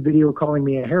YouTube video calling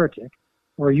me a heretic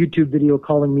or a YouTube video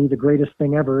calling me the greatest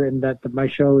thing ever and that my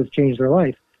show has changed their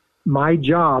life, my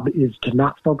job is to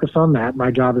not focus on that.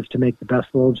 My job is to make the best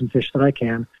loaves and fish that I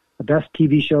can, the best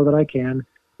TV show that I can,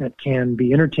 that can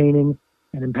be entertaining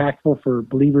and impactful for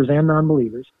believers and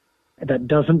non-believers, that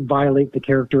doesn't violate the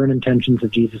character and intentions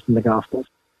of Jesus in the Gospels.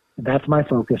 That's my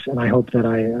focus, and I hope that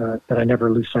I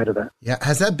never lose sight of that. Yeah,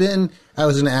 has that been, I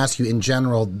was going to ask you in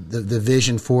general, the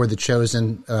vision for The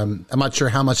Chosen? I'm not sure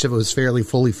how much of it was fairly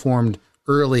fully formed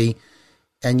early,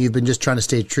 and you've been just trying to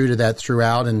stay true to that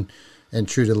throughout and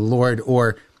true to the Lord,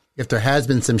 or if there has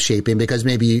been some shaping, because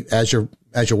maybe as you're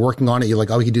working on it, you're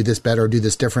like, oh, we could do this better or do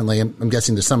this differently. I'm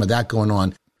guessing there's some of that going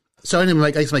on. So anyway,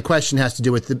 I guess my question has to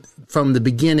do with from the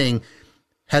beginning,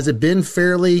 has it been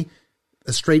fairly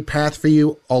a straight path for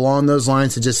you along those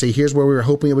lines to just say, here's where we were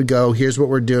hoping it would go, here's what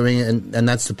we're doing, and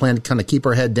that's the plan, to kind of keep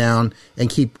our head down and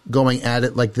keep going at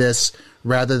it like this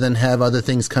rather than have other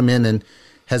things come in? And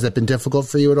has that been difficult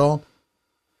for you at all?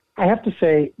 I have to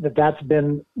say that that's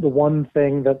been the one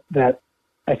thing that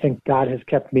I think God has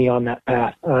kept me on that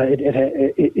path.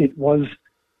 It was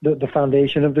the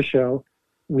foundation of the show.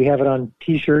 We have it on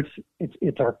T-shirts.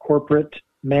 It's our corporate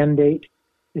mandate.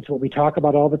 It's what we talk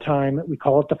about all the time. We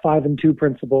call it the 5 and 2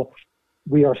 principle.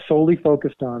 We are solely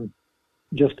focused on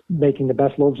just making the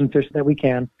best loaves and fish that we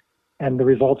can, and the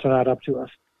results are not up to us.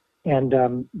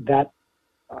 And that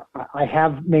I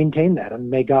have maintained that, and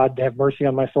may God have mercy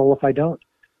on my soul if I don't.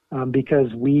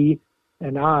 Because we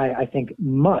and I think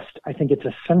it's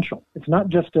essential. It's not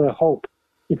just a hope.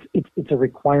 It's a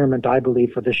requirement, I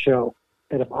believe, for this show,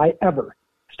 that if I ever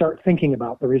start thinking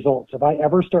about the results, if I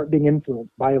ever start being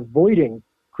influenced by avoiding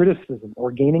criticism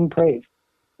or gaining praise,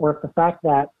 or if the fact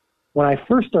that when I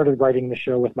first started writing the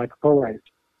show with my co-writers,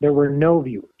 there were no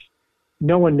viewers,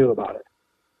 no one knew about it.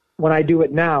 When I do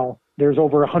it now, there's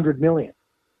over 100 million.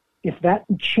 If that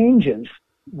changes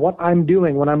what I'm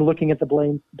doing when I'm looking at the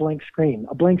blank screen,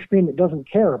 a blank screen that doesn't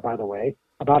care, by the way,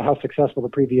 about how successful the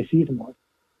previous season was,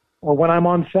 or when I'm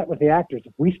on set with the actors,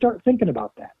 if we start thinking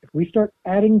about that, if we start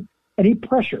adding any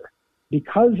pressure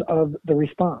because of the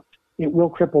response, it will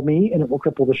cripple me and it will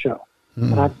cripple the show.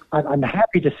 And I'm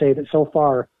happy to say that so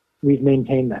far we've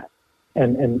maintained that.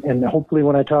 And hopefully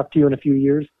when I talk to you in a few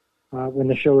years, when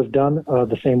the show is done,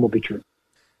 the same will be true.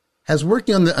 Has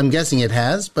working on I'm guessing it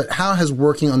has, but how has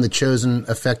working on The Chosen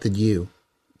affected you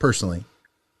personally?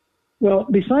 Well,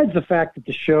 besides the fact that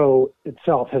the show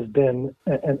itself has been,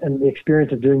 and the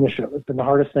experience of doing the show has been the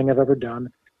hardest thing I've ever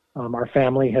done. Our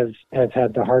family has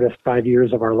had the hardest 5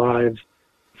 years of our lives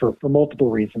for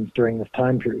multiple reasons during this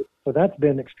time period. So that's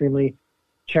been extremely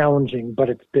challenging, but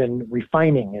it's been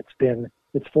refining.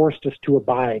 It's forced us to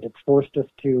abide. It's forced us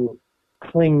to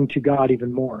cling to God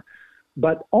even more.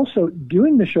 But also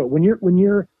doing the show, when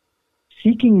you're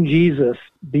seeking Jesus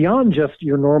beyond just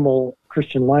your normal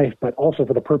Christian life, but also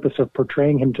for the purpose of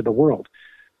portraying him to the world,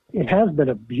 it has been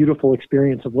a beautiful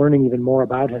experience of learning even more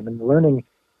about him and learning.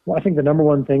 Well, I think the number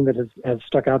one thing that has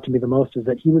stuck out to me the most is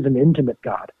that he was an intimate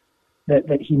God,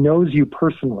 that he knows you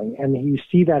personally. And you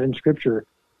see that in Scripture,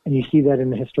 and you see that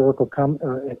in the historical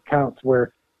accounts,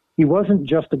 where he wasn't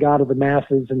just a God of the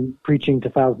masses and preaching to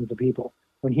thousands of people.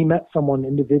 When he met someone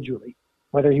individually,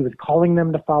 whether he was calling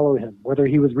them to follow him, whether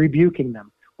he was rebuking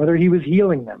them, whether he was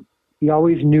healing them, he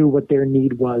always knew what their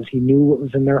need was. He knew what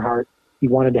was in their heart. He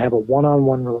wanted to have a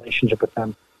one-on-one relationship with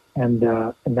them, and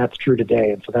that's true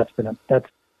today. And so that's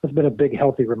been a big,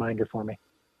 healthy reminder for me.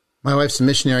 My wife's a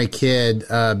missionary kid,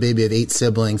 baby of 8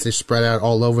 siblings. They're spread out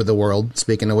all over the world,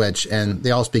 speaking of which, and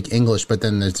they all speak English, but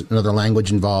then there's another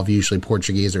language involved, usually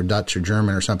Portuguese or Dutch or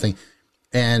German or something.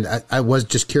 And I was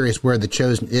just curious where The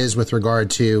Chosen is with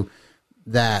regard to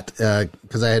that,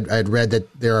 because I had read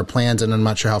that there are plans, and I'm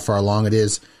not sure how far along it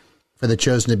is, for The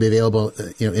Chosen to be available,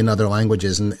 in other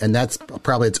languages, and that's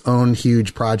probably its own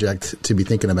huge project to be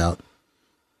thinking about.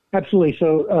 Absolutely.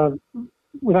 So,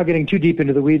 without getting too deep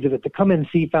into the weeds of it, the Come and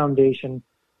See Foundation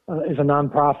is a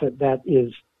nonprofit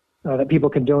that people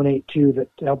can donate to, that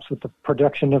helps with the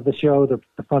production of the show, the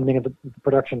funding of the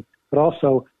production, but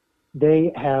also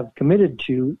they have committed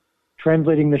to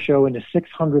translating the show into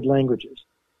 600 languages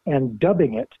and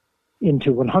dubbing it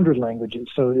into 100 languages.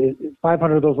 So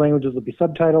 500 of those languages will be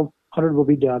subtitled, 100 will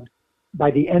be dubbed.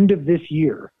 By the end of this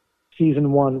year,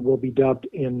 season 1 will be dubbed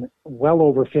in well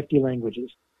over 50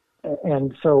 languages.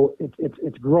 And so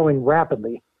it's growing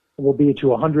rapidly. We'll be to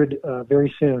 100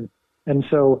 very soon. And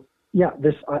so, yeah,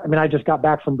 I just got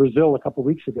back from Brazil a couple of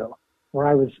weeks ago, where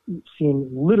I was seeing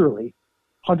literally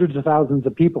hundreds of thousands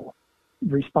of people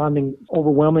responding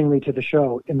overwhelmingly to the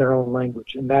show in their own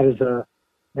language. And that is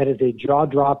a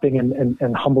jaw-dropping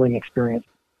and humbling experience.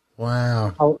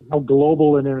 Wow. How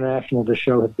global and international this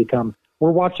show has become.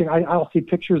 We're watching, I'll see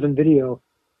pictures and video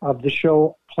of the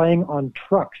show playing on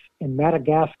trucks in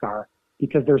Madagascar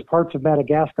because there's parts of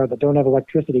Madagascar that don't have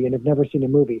electricity and have never seen a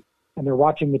movie, and they're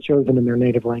watching The Chosen in their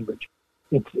native language.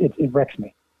 It wrecks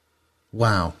me.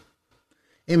 Wow.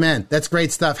 Amen. That's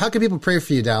great stuff. How can people pray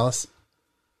for you, Dallas?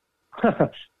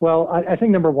 Well, I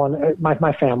think number one,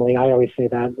 my family, I always say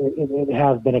that, it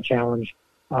has been a challenge,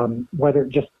 whether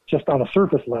just on a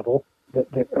surface level,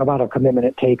 the amount of commitment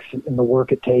it takes and the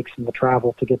work it takes and the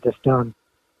travel to get this done.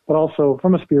 But also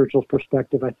from a spiritual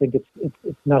perspective, I think it's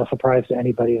not a surprise to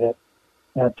anybody that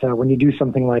when you do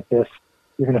something like this,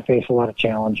 you're going to face a lot of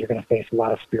challenge. You're going to face a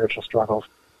lot of spiritual struggles.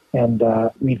 And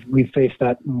we've faced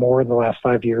that more in the last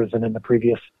 5 years than in the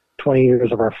previous 20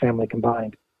 years of our family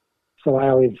combined. So I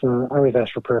always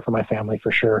ask for prayer for my family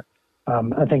for sure.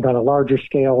 I think on a larger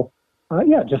scale,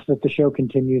 just that the show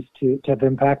continues to have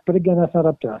impact. But again, that's not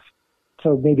up to us.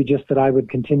 So maybe just that I would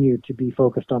continue to be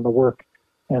focused on the work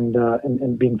and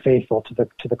being faithful to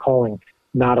the calling,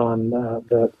 not on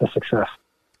the success.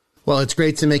 Well, it's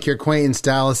great to make your acquaintance,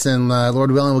 Dallas, and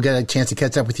Lord willing, we'll get a chance to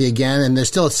catch up with you again. And there's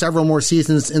still several more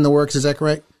seasons in the works. Is that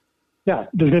correct? Yeah,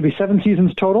 there's going to be 7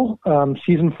 seasons total.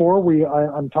 Season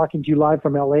 4, I'm talking to you live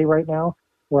from LA right now,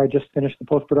 where I just finished the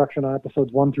post-production on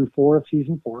episodes 1 through 4 of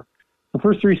season 4. The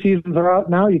first 3 seasons are out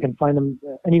now. You can find them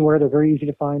anywhere. They're very easy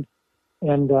to find.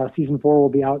 And season 4 will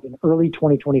be out in early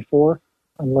 2024,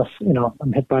 unless,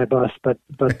 I'm hit by a bus. But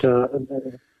unless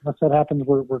that happens,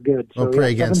 we're good. So, pray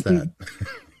against that.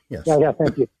 Yes. Yeah,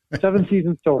 thank you. 7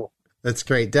 seasons total. That's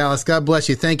great. Dallas, God bless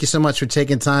you. Thank you so much for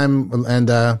taking time,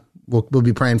 and we'll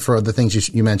be praying for the things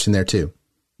you mentioned there too.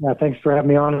 Yeah, thanks for having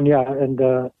me on. And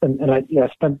I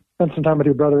spent some time with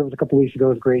your brother. It was a couple weeks ago. It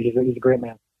was great. He's a great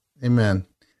man. Amen.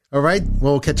 All right.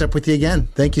 Well, we'll catch up with you again.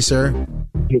 Thank you, sir.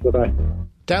 Thank you. Bye-bye.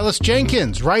 Dallas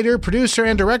Jenkins, writer, producer,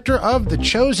 and director of The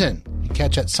Chosen. You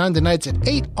catch it Sunday nights at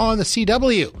 8 on the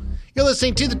CW. You're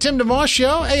listening to The Tim DeMoss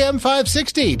Show, AM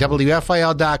 560,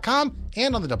 WFIL.com,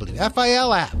 and on the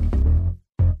WFIL app.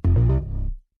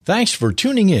 Thanks for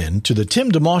tuning in to The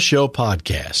Tim DeMoss Show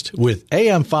podcast with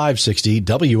AM 560,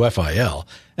 WFIL,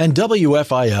 and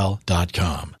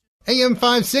WFIL.com. AM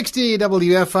 560,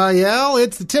 WFIL,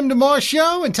 it's The Tim DeMoss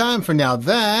Show, and time for Now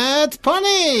That's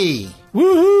Punny.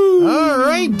 Woohoo! All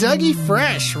right, Dougie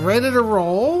Fresh, ready to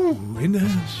roll? Very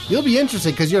nice. You'll be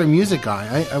interested because you're a music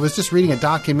guy. I was just reading a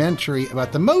documentary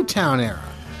about the Motown era.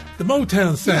 The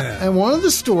Motown sound. Yeah, and one of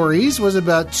the stories was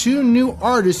about 2 new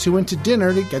artists who went to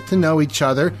dinner to get to know each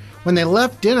other. When they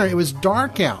left dinner, it was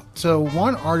dark out. So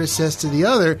one artist says to the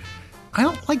other, I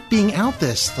don't like being out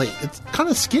this late. It's kind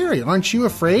of scary. Aren't you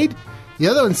afraid? The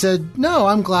other one said, no,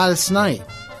 I'm Gladys Knight.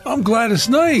 I'm Gladys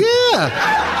Knight?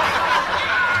 Yeah.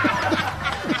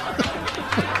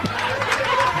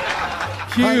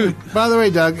 Cute. By the way,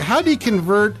 Doug, how do you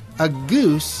convert a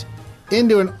goose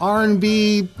into an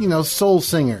R&B, soul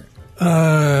singer?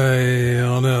 I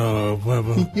don't know.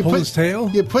 Pull his tail?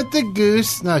 You put the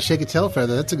goose... No, shake a tail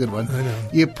feather. That's a good one. I know.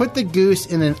 You put the goose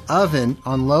in an oven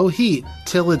on low heat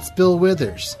till it's Bill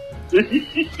Withers.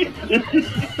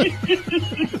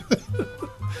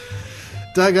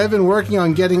 Doug, I've been working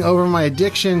on getting over my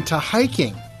addiction to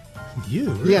hiking. You?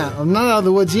 Really? Yeah, I'm not out of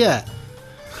the woods yet.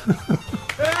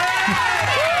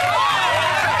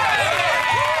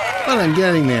 But I'm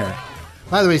getting there.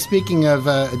 By the way, speaking of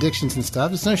addictions and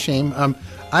stuff, it's no shame.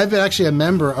 I've been actually a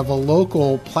member of a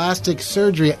local plastic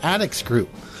surgery addicts group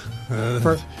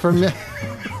for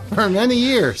many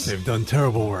years. They've done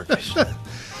terrible work.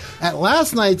 At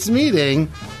last night's meeting,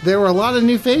 there were a lot of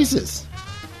new faces,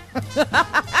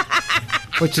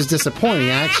 which is disappointing,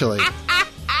 actually.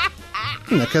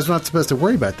 Because we're not supposed to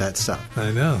worry about that stuff.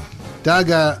 I know.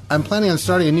 Doug, I'm planning on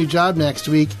starting a new job next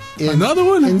week. Another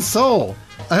one? In Seoul.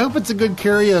 I hope it's a good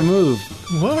career move.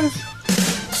 What?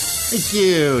 Thank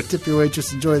you. Tip your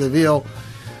waitress, enjoy the veal.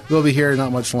 We'll be here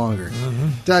not much longer. Mm-hmm.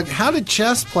 Doug, how did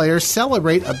chess players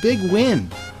celebrate a big win?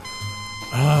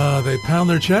 They pound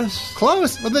their chest?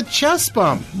 Close. With a chest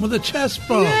bump. With a chest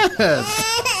bump. Yes.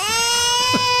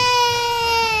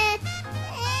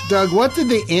 Doug, what did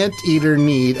the anteater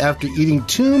need after eating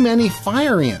too many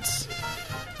fire ants?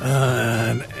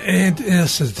 An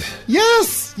antacid.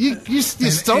 Yes! You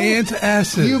stole it.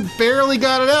 Antacid. You barely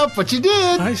got it out, but you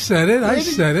did. I said it.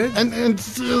 And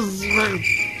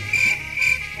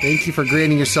thank you for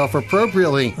grading yourself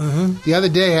appropriately. Mm-hmm. The other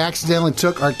day, I accidentally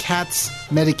took our cat's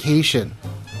medication.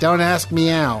 Don't ask me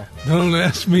how. Don't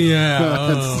ask me how.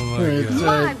 Oh, my God.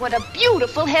 My, what a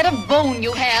beautiful head of bone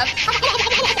you have.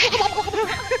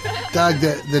 Doug,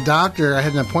 the doctor, I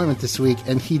had an appointment this week,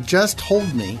 and he just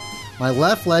told me my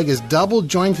left leg is double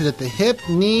jointed at the hip,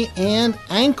 knee, and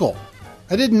ankle.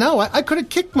 I didn't know. I could have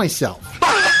kicked myself.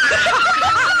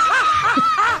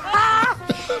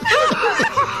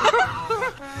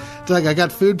 Doug, I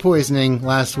got food poisoning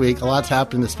last week. A lot's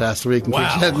happened this past week. In case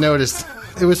you hadn't noticed.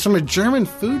 It was from a German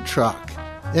food truck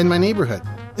in my neighborhood.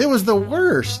 It was the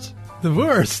worst. The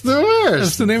worst? The worst.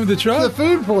 That's the name of the truck? The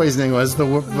food poisoning was the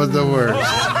worst.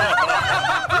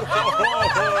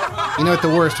 You know what the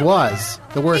worst was?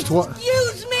 The worst was...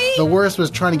 Excuse me? The worst was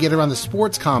trying to get around the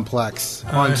sports complex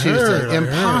on Tuesday.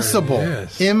 Impossible.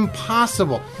 Yes.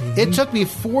 Impossible. Mm-hmm. It took me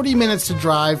 40 minutes to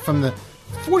drive from the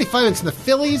 45 minutes from the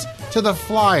Phillies to the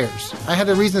Flyers. I had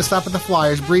a reason to stop at the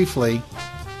Flyers briefly.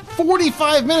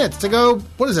 45 minutes to go,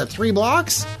 what is that, 3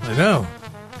 blocks? I know.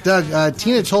 Doug,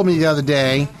 Tina told me the other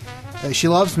day, she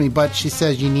loves me, but she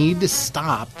says you need to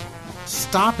stop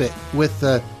it with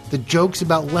the jokes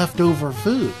about leftover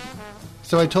food.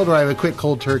 So I told her I would quit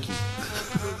cold turkey.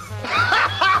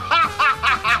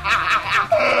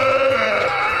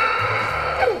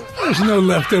 There's no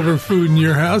leftover food in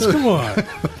your house. Come on.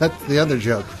 That's the other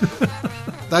joke.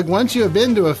 Doug, once you have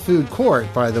been to a food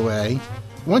court, by the way,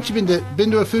 once you've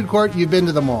been to a food court, you've been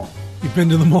to the mall. You've been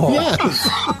to the mall? Yes.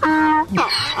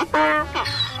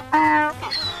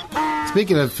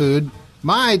 Speaking of food,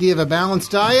 my idea of a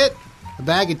balanced diet, a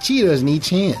bag of Cheetos in each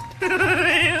hand.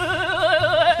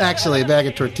 Actually, a bag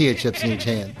of tortilla chips in each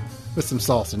hand with some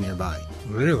salsa nearby.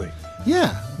 Really?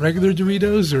 Yeah. Regular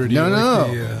Doritos or do you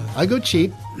like the, I go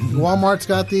cheap. Walmart's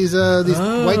got these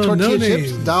white tortilla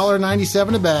chips,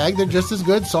 $1.97 a bag. They're just as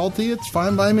good, salty. It's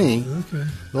fine by me. Okay.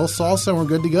 Little salsa, and we're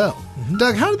good to go. Mm-hmm.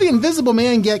 Doug, how did the Invisible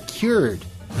Man get cured?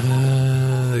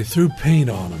 They threw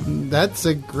paint on him. That's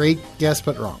a great guess,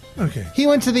 but wrong. Okay. He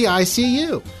went to the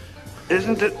ICU.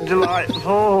 Isn't it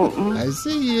delightful?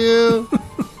 ICU.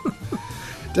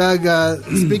 Doug,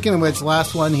 speaking of which,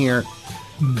 last one here,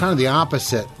 kind of the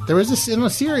opposite. There was on a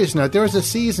serious note, there was a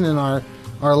season in our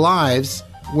lives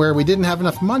where we didn't have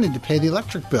enough money to pay the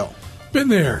electric bill. Been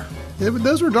there.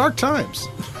 Those were dark times.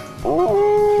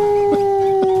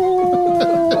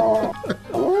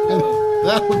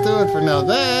 That'll do it for now.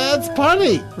 That's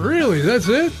funny. Really? That's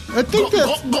it? I think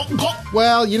that's...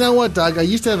 Well, you know what, Doug? I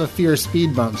used to have a fear of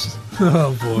speed bumps.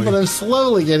 Oh, boy. But I'm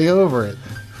slowly getting over it.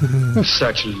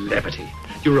 Such levity.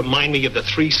 You remind me of the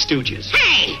Three Stooges.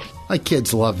 Hey! My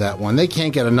kids love that one. They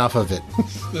can't get enough of it.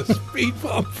 The speed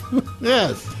bump.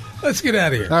 Yes. Let's get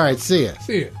out of here. All right, see ya.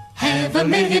 See ya. Have $1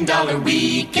 million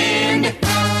weekend.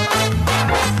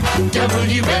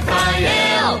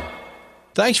 WFIL.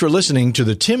 Thanks for listening to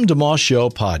the Tim DeMoss Show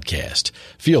podcast.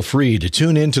 Feel free to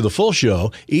tune in to the full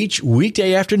show each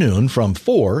weekday afternoon from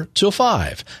 4 till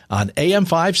 5 on AM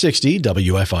 560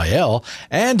 WFIL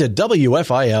and at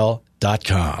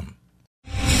WFIL.com.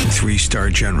 3-star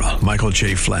General Michael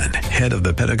J. Flynn, head of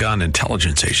the Pentagon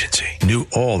Intelligence Agency, knew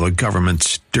all the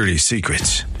government's dirty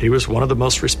secrets. He was one of the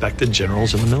most respected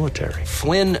generals in the military.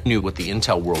 Flynn knew what the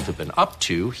intel world had been up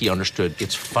to. He understood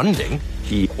its funding.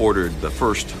 He ordered the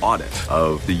first audit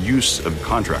of the use of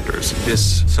contractors.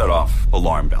 This set off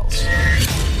alarm bells.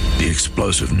 The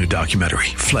explosive new documentary,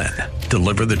 Flynn,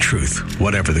 Deliver the Truth,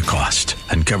 Whatever the Cost,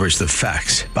 uncovers the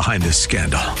facts behind this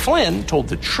scandal. Flynn told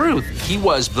the truth. He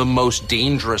was the most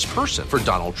dangerous person for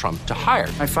Donald Trump to hire.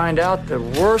 I find out the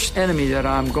worst enemy that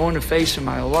I'm going to face in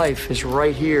my life is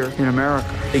right here in America.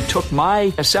 They took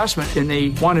my assessment and they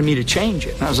wanted me to change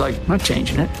it. And I was like, I'm not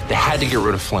changing it. They had to get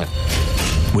rid of Flynn.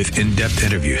 With in-depth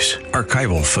interviews,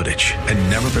 archival footage,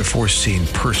 and never-before-seen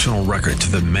personal records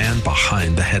of the man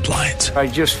behind the headlines. I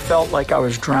just felt like I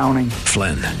was drowning.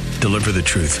 Flynn, Deliver the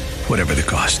Truth, Whatever the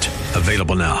Cost.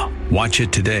 Available now. Watch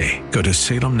it today. Go to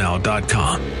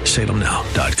salemnow.com.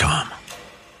 salemnow.com.